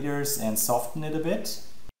parameters and soften it a bit.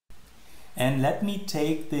 And let me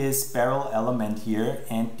take this barrel element here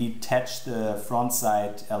and detach the front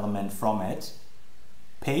side element from it.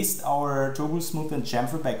 Paste our Turbo Smooth and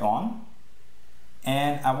chamfer back on.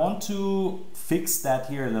 And I want to fix that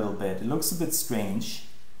here a little bit. It looks a bit strange.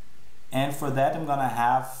 And for that I'm gonna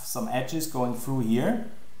have some edges going through here.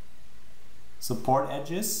 Support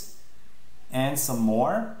edges and some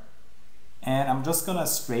more. And I'm just gonna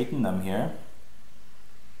straighten them here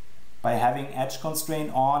by having edge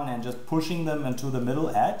constraint on and just pushing them into the middle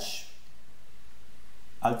edge.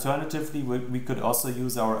 Alternatively, we could also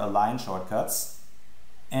use our align shortcuts.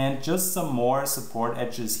 And just some more support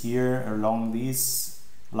edges here along these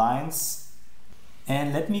lines.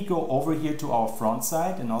 And let me go over here to our front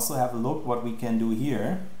side and also have a look what we can do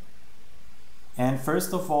here. And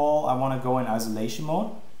first of all, I want to go in isolation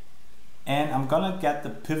mode. And I'm gonna get the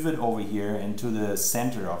pivot over here into the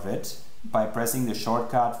center of it by pressing the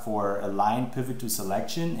shortcut for align pivot to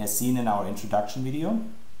selection as seen in our introduction video.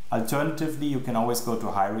 Alternatively, you can always go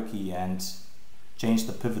to hierarchy and change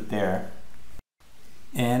the pivot there.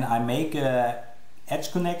 And I make a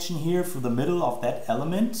edge connection here for the middle of that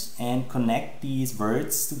element and connect these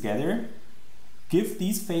verts together. Give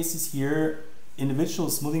these faces here individual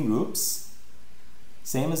smoothing groups,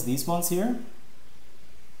 same as these ones here.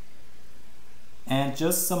 And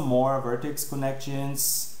just some more vertex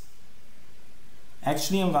connections.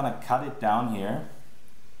 Actually, I'm gonna cut it down here.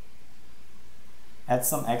 Add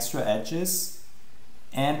some extra edges.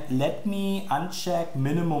 And let me uncheck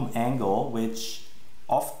minimum angle, which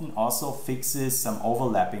often also fixes some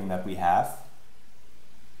overlapping that we have.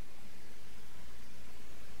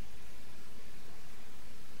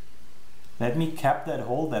 Let me cap that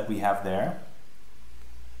hole that we have there.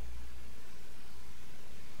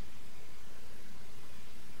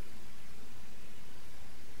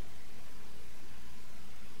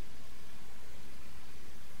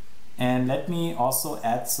 And let me also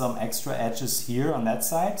add some extra edges here on that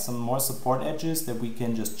side, some more support edges that we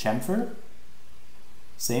can just chamfer.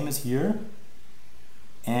 Same as here.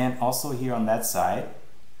 And also here on that side.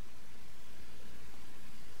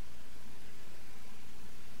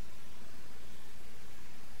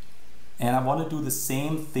 And I want to do the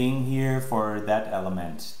same thing here for that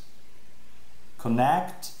element.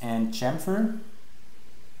 Connect and chamfer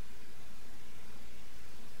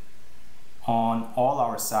on all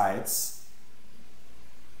our sides.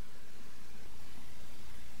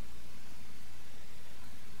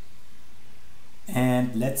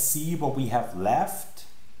 And let's see what we have left.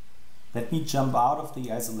 Let me jump out of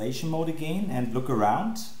the isolation mode again and look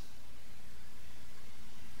around.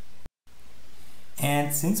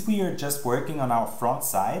 And since we are just working on our front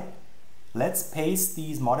side, let's paste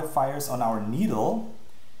these modifiers on our needle.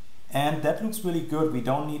 And that looks really good. We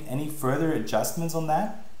don't need any further adjustments on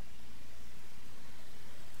that.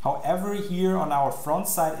 However, here on our front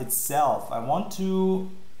side itself, I want to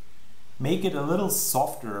make it a little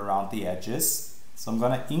softer around the edges. So I'm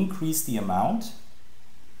going to increase the amount.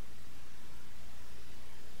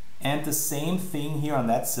 And the same thing here on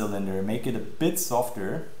that cylinder, make it a bit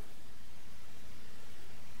softer.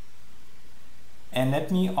 And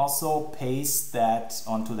let me also paste that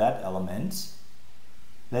onto that element.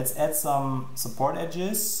 Let's add some support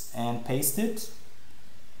edges and paste it.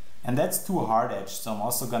 And that's too hard edge, so I'm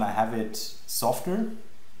also gonna have it softer.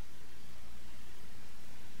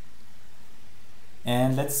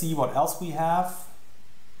 And let's see what else we have.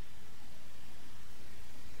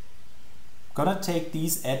 I'm gonna take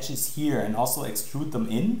these edges here and also extrude them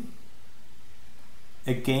in.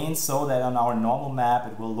 Again, so that on our normal map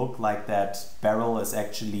it will look like that barrel is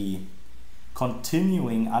actually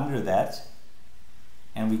continuing under that,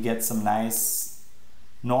 and we get some nice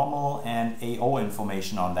normal and AO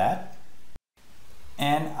information on that.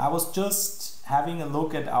 And I was just having a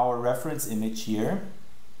look at our reference image here,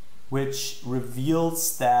 which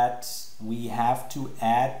reveals that we have to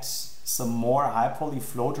add some more high poly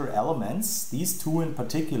floater elements, these two in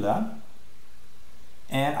particular.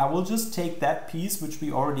 And I will just take that piece, which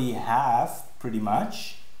we already have pretty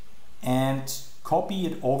much, and copy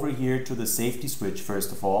it over here to the safety switch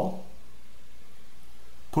first of all.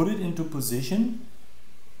 Put it into position,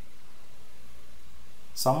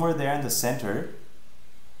 somewhere there in the center.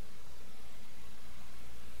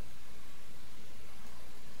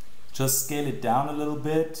 Just scale it down a little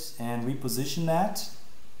bit and reposition that.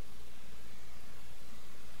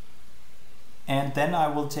 And then I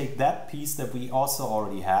will take that piece that we also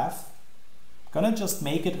already have. I'm gonna just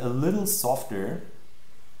make it a little softer.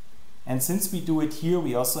 And since we do it here,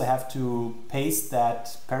 we also have to paste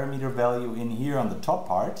that parameter value in here on the top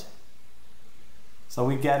part. So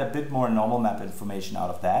we get a bit more normal map information out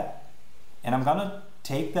of that. And I'm gonna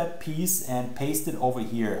take that piece and paste it over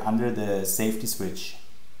here under the safety switch.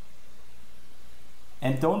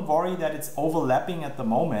 And don't worry that it's overlapping at the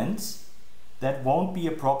moment. That won't be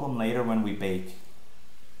a problem later when we bake.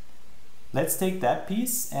 Let's take that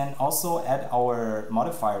piece and also add our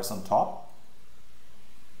modifiers on top.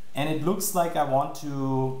 And it looks like I want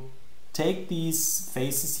to take these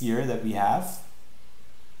faces here that we have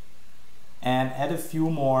and add a few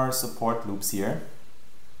more support loops here.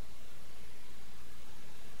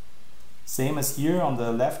 Same as here on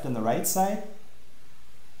the left and the right side.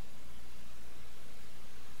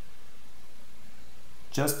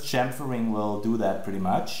 Just chamfering will do that pretty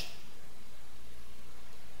much.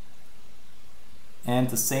 And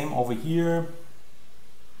the same over here.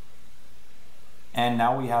 And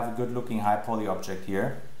now we have a good looking high poly object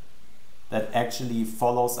here that actually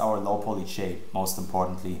follows our low poly shape, most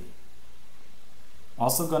importantly.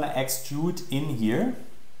 Also gonna extrude in here.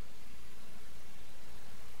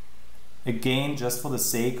 Again, just for the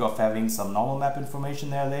sake of having some normal map information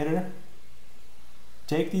there later.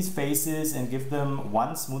 Take these faces and give them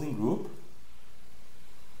one smoothing group.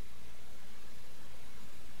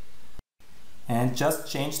 And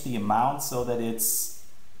just change the amount so that it's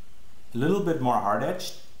a little bit more hard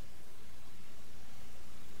edged.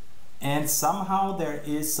 And somehow there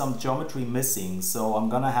is some geometry missing, so I'm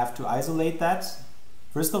gonna have to isolate that.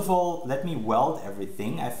 First of all, let me weld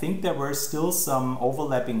everything. I think there were still some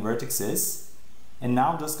overlapping vertices. And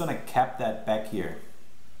now I'm just gonna cap that back here,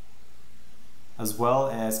 as well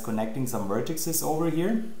as connecting some vertices over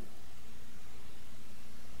here.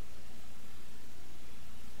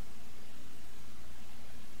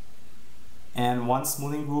 And one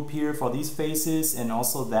smoothing group here for these faces and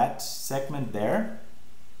also that segment there.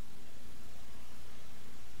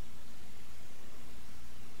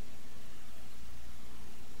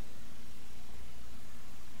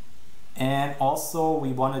 And also we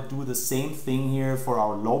want to do the same thing here for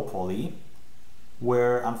our low poly,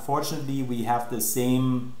 where unfortunately we have the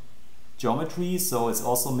same geometry, so it's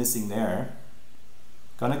also missing there.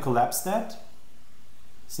 Gonna collapse that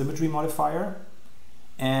symmetry modifier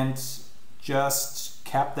and just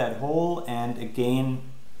cap that hole and again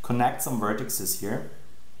connect some vertices here.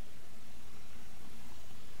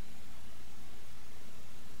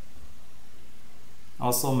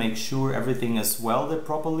 Also make sure everything is welded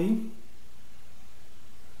properly.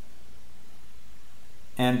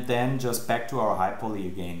 And then just back to our high poly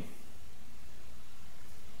again.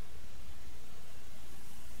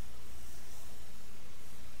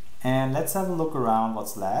 And let's have a look around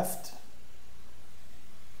what's left.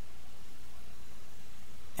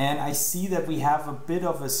 And I see that we have a bit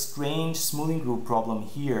of a strange smoothing group problem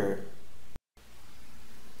here.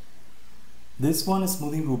 This one is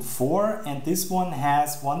smoothing group 4 and this one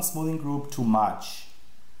has one smoothing group too much.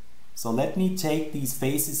 So let me take these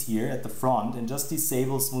faces here at the front and just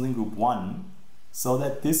disable smoothing group 1 so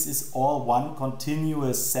that this is all one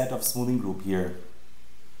continuous set of smoothing group here.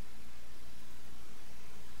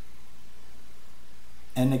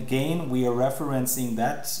 And again, we are referencing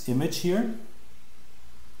that image here.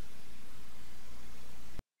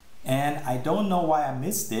 And I don't know why I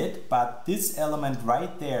missed it, but this element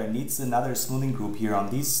right there needs another smoothing group here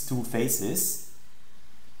on these two faces.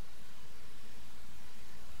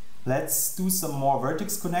 Let's do some more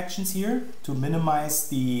vertex connections here to minimize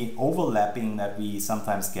the overlapping that we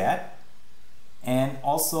sometimes get. And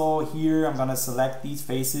also here I'm gonna select these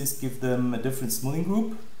faces, give them a different smoothing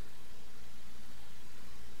group.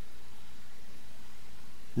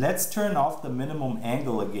 Let's turn off the minimum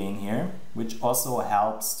angle again here, which also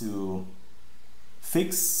helps to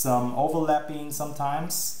fix some overlapping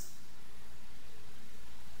sometimes.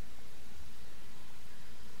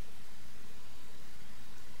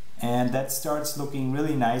 And that starts looking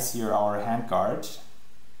really nice here, our handguard.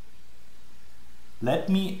 Let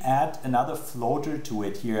me add another floater to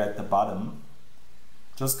it here at the bottom.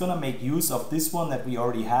 Just gonna make use of this one that we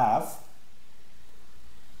already have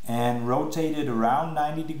and rotate it around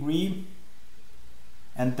 90 degrees,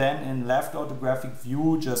 and then in left orthographic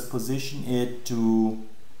view just position it to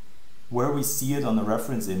where we see it on the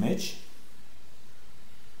reference image.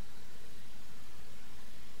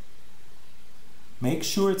 Make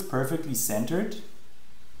sure it's perfectly centered.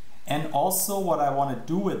 And also what I want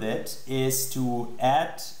to do with it is to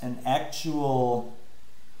add an actual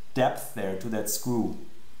depth there to that screw.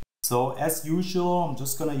 So as usual, I'm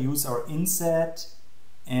just going to use our inset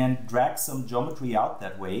and drag some geometry out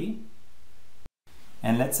that way.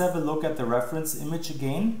 And let's have a look at the reference image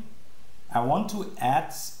again. I want to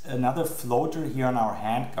add another floater here on our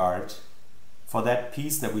handguard for that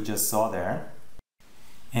piece that we just saw there.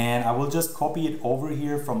 And I will just copy it over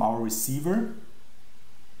here from our receiver.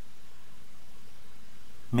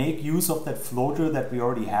 Make use of that floater that we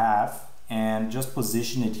already have and just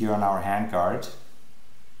position it here on our handguard.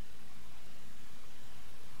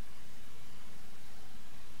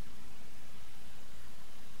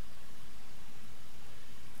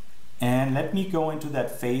 And let me go into that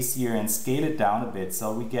face here and scale it down a bit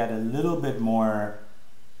so we get a little bit more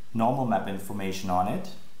normal map information on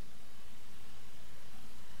it.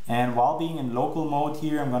 And while being in local mode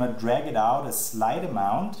here, I'm going to drag it out a slight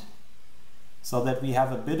amount so that we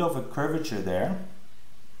have a bit of a curvature there.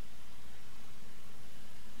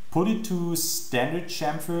 Put it to standard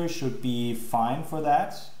chamfer, should be fine for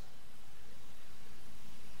that.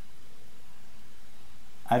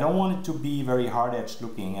 I don't want it to be very hard edged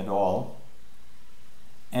looking at all.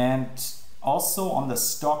 And also on the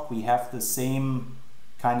stock we have the same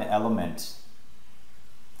kind of element.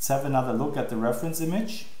 Let's have another look at the reference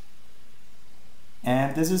image.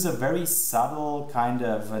 And this is a very subtle kind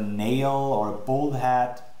of a nail or a bolt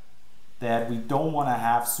head that we don't want to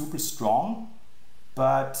have super strong,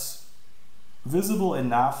 but visible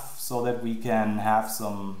enough so that we can have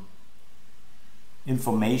some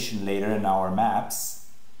information later in our maps.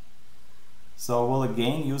 So we'll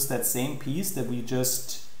again use that same piece that we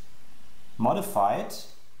just modified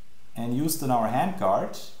and used on our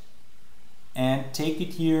handguard, and take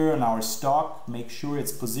it here on our stock, make sure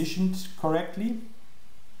it's positioned correctly.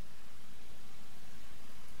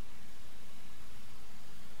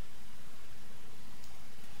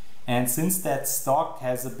 And since that stock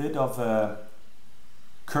has a bit of a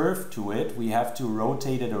curve to it, we have to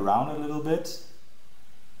rotate it around a little bit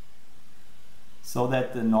so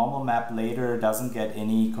that the normal map later doesn't get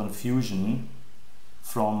any confusion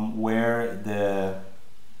from where the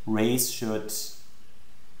race should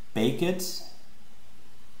bake it.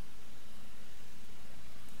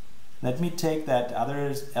 Let me take that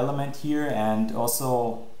other element here and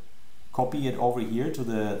also copy it over here to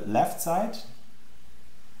the left side,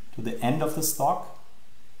 to the end of the stock.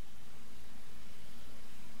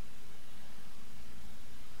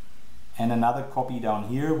 And another copy down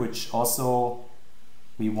here, which also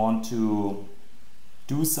we want to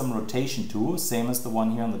do some rotation to, same as the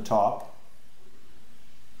one here on the top.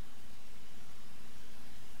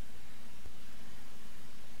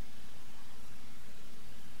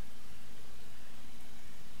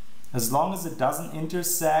 As long as it doesn't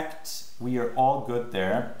intersect, we are all good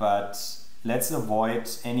there, but let's avoid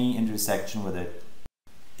any intersection with it.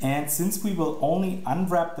 And since we will only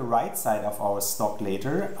unwrap the right side of our stock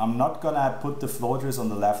later, I'm not gonna put the floaters on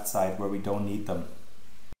the left side where we don't need them.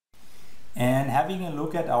 And having a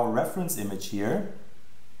look at our reference image here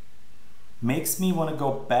makes me want to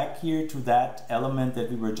go back here to that element that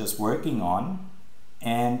we were just working on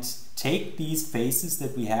and take these faces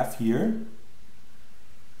that we have here,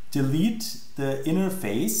 delete the inner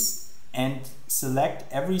face and select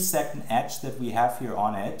every second edge that we have here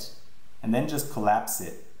on it, and then just collapse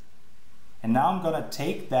it. And now I'm gonna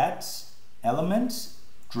take that element,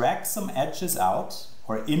 drag some edges out,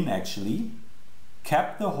 or in actually,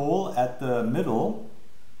 cap the hole at the middle,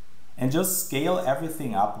 and just scale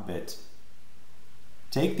everything up a bit.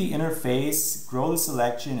 Take the inner face, grow the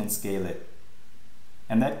selection and scale it.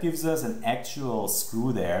 And that gives us an actual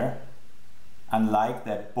screw there, unlike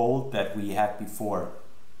that bolt that we had before.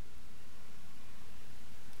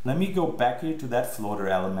 Let me go back here to that floater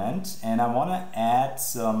element, and I want to add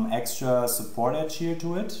some extra support edge here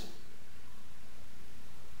to it.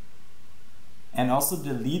 and also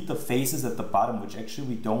delete the faces at the bottom, which actually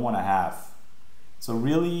we don't want to have. So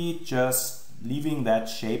really just leaving that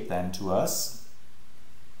shape then to us.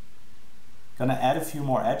 Gonna add a few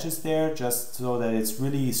more edges there just so that it's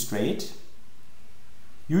really straight.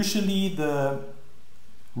 Usually the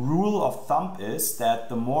rule of thumb is that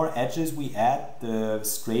the more edges we add, the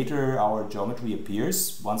straighter our geometry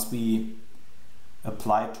appears once we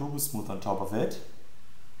apply Turbo Smooth on top of it.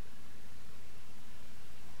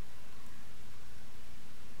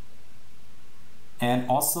 And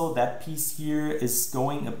also that piece here is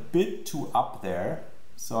going a bit too up there.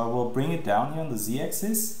 So I will bring it down here on the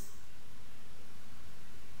Z-axis.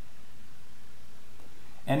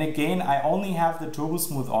 And again, I only have the Turbo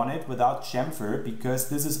Smooth on it without chamfer because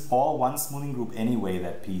this is all one smoothing group anyway,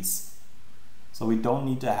 that piece. So we don't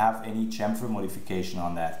need to have any chamfer modification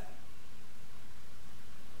on that.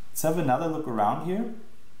 Let's have another look around here.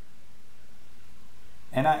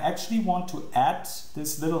 And I actually want to add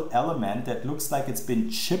this little element that looks like it's been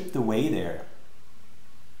chipped away there.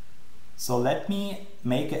 So let me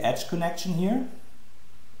make an edge connection here,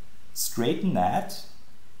 straighten that,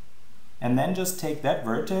 and then just take that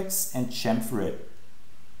vertex and chamfer it.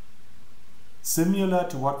 Similar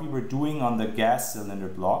to what we were doing on the gas cylinder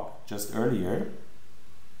block just earlier.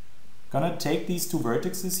 Gonna take these two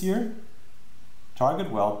vertices here,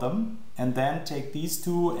 target weld them, and then take these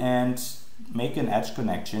two and make an edge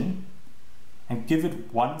connection and give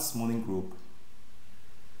it one smoothing group.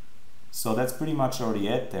 So that's pretty much already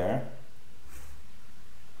it there.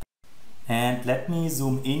 And let me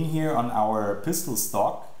zoom in here on our pistol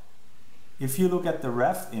stock. If you look at the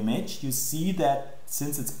ref image, you see that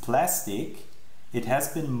since it's plastic, it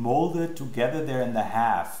has been molded together there in the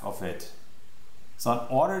half of it. So in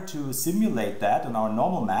order to simulate that on our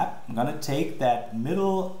normal map, I'm gonna take that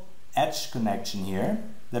middle edge connection here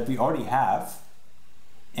that we already have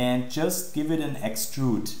and just give it an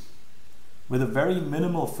extrude with a very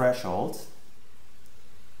minimal threshold.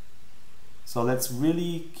 So let's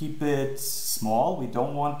really keep it small. We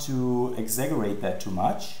don't want to exaggerate that too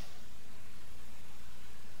much.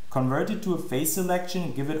 Convert it to a face selection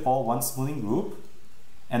and give it all one smoothing group.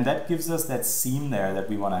 And that gives us that seam there that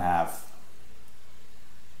we want to have.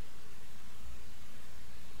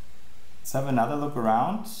 Let's have another look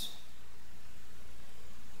around.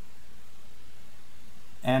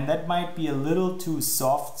 And that might be a little too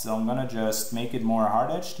soft, so I'm gonna just make it more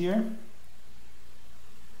hard-edged here.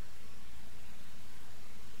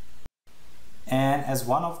 And as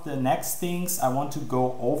one of the next things, I want to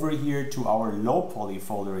go over here to our low poly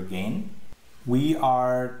folder again. We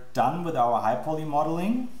are done with our high poly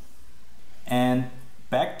modeling. And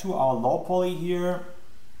back to our low poly here,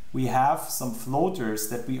 we have some floaters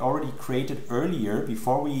that we already created earlier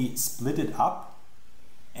before we split it up.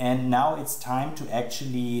 And now it's time to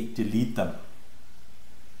actually delete them.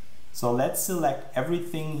 So let's select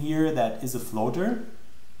everything here that is a floater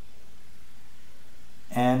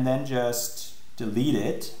and then just delete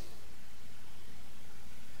it,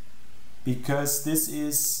 because this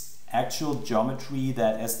is actual geometry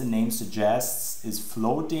that, as the name suggests, is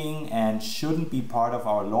floating and shouldn't be part of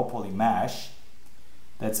our low poly mesh.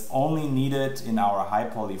 That's only needed in our high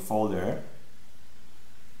poly folder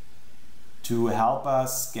to help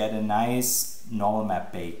us get a nice normal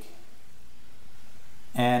map bake.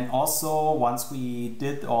 And also, once we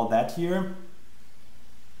did all that here,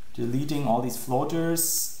 deleting all these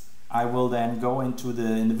floaters, I will then go into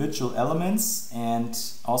the individual elements and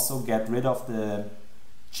also get rid of the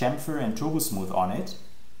chamfer and turbo smooth on it.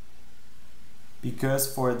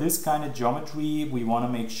 Because for this kind of geometry, we want to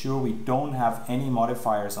make sure we don't have any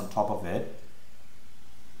modifiers on top of it.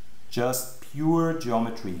 Just pure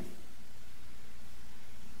geometry.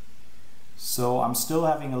 So I'm still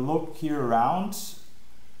having a look here around,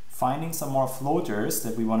 finding some more floaters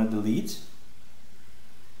that we want to delete.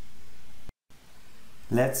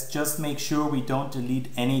 Let's just make sure we don't delete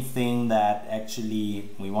anything that actually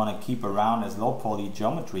we want to keep around as low poly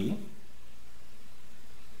geometry.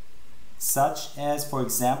 Such as, for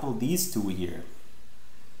example, these two here.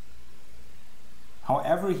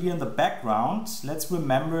 However, here in the background, let's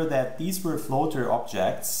remember that these were floater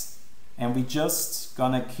objects and we just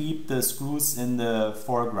gonna keep the screws in the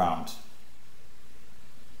foreground.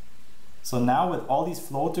 So now with all these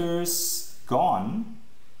floaters gone,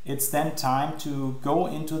 it's then time to go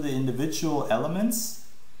into the individual elements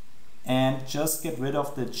and just get rid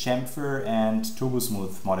of the chamfer and turbo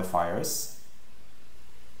smooth modifiers.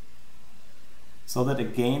 So that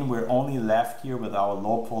again, we're only left here with our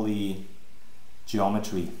low poly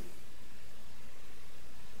geometry.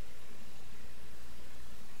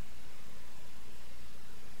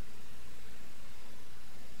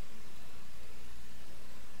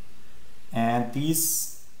 And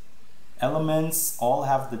these elements all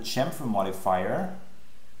have the chamfer modifier.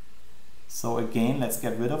 So again, let's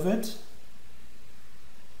get rid of it.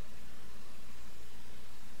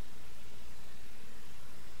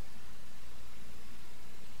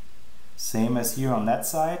 Same as here on that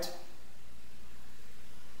side.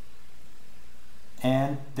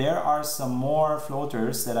 And there are some more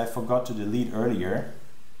floaters that I forgot to delete earlier.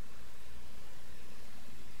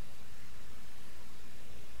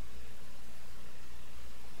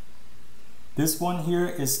 This one here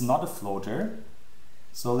is not a floater,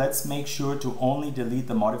 so let's make sure to only delete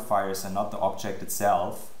the modifiers and not the object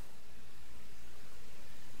itself.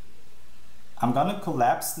 I'm gonna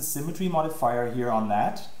collapse the symmetry modifier here on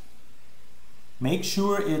that. Make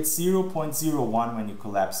sure it's 0.01 when you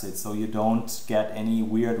collapse it, so you don't get any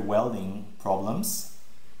weird welding problems.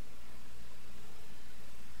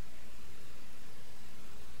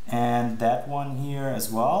 And that one here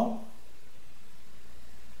as well.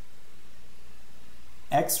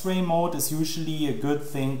 X-ray mode is usually a good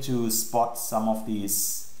thing to spot some of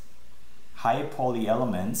these high poly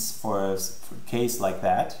elements for a case like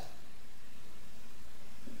that,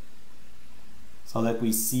 so that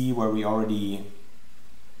we see where we already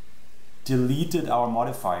deleted our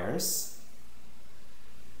modifiers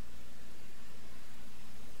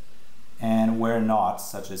and where not,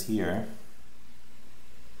 such as here.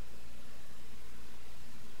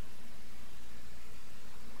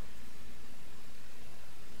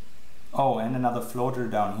 Oh, and another floater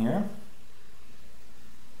down here.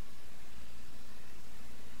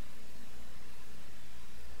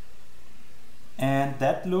 And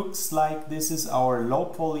that looks like this is our low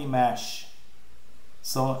poly mesh.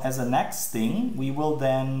 So as a next thing, we will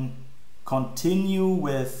then continue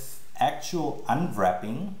with actual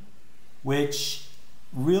unwrapping, which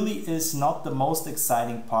really is not the most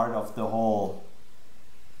exciting part of the whole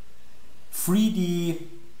 3D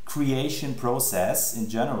creation process in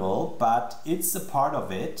general, but it's a part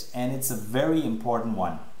of it and it's a very important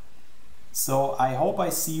one. So I hope I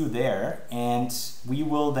see you there, and we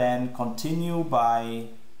will then continue by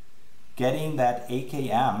getting that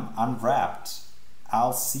AKM unwrapped.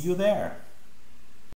 I'll see you there.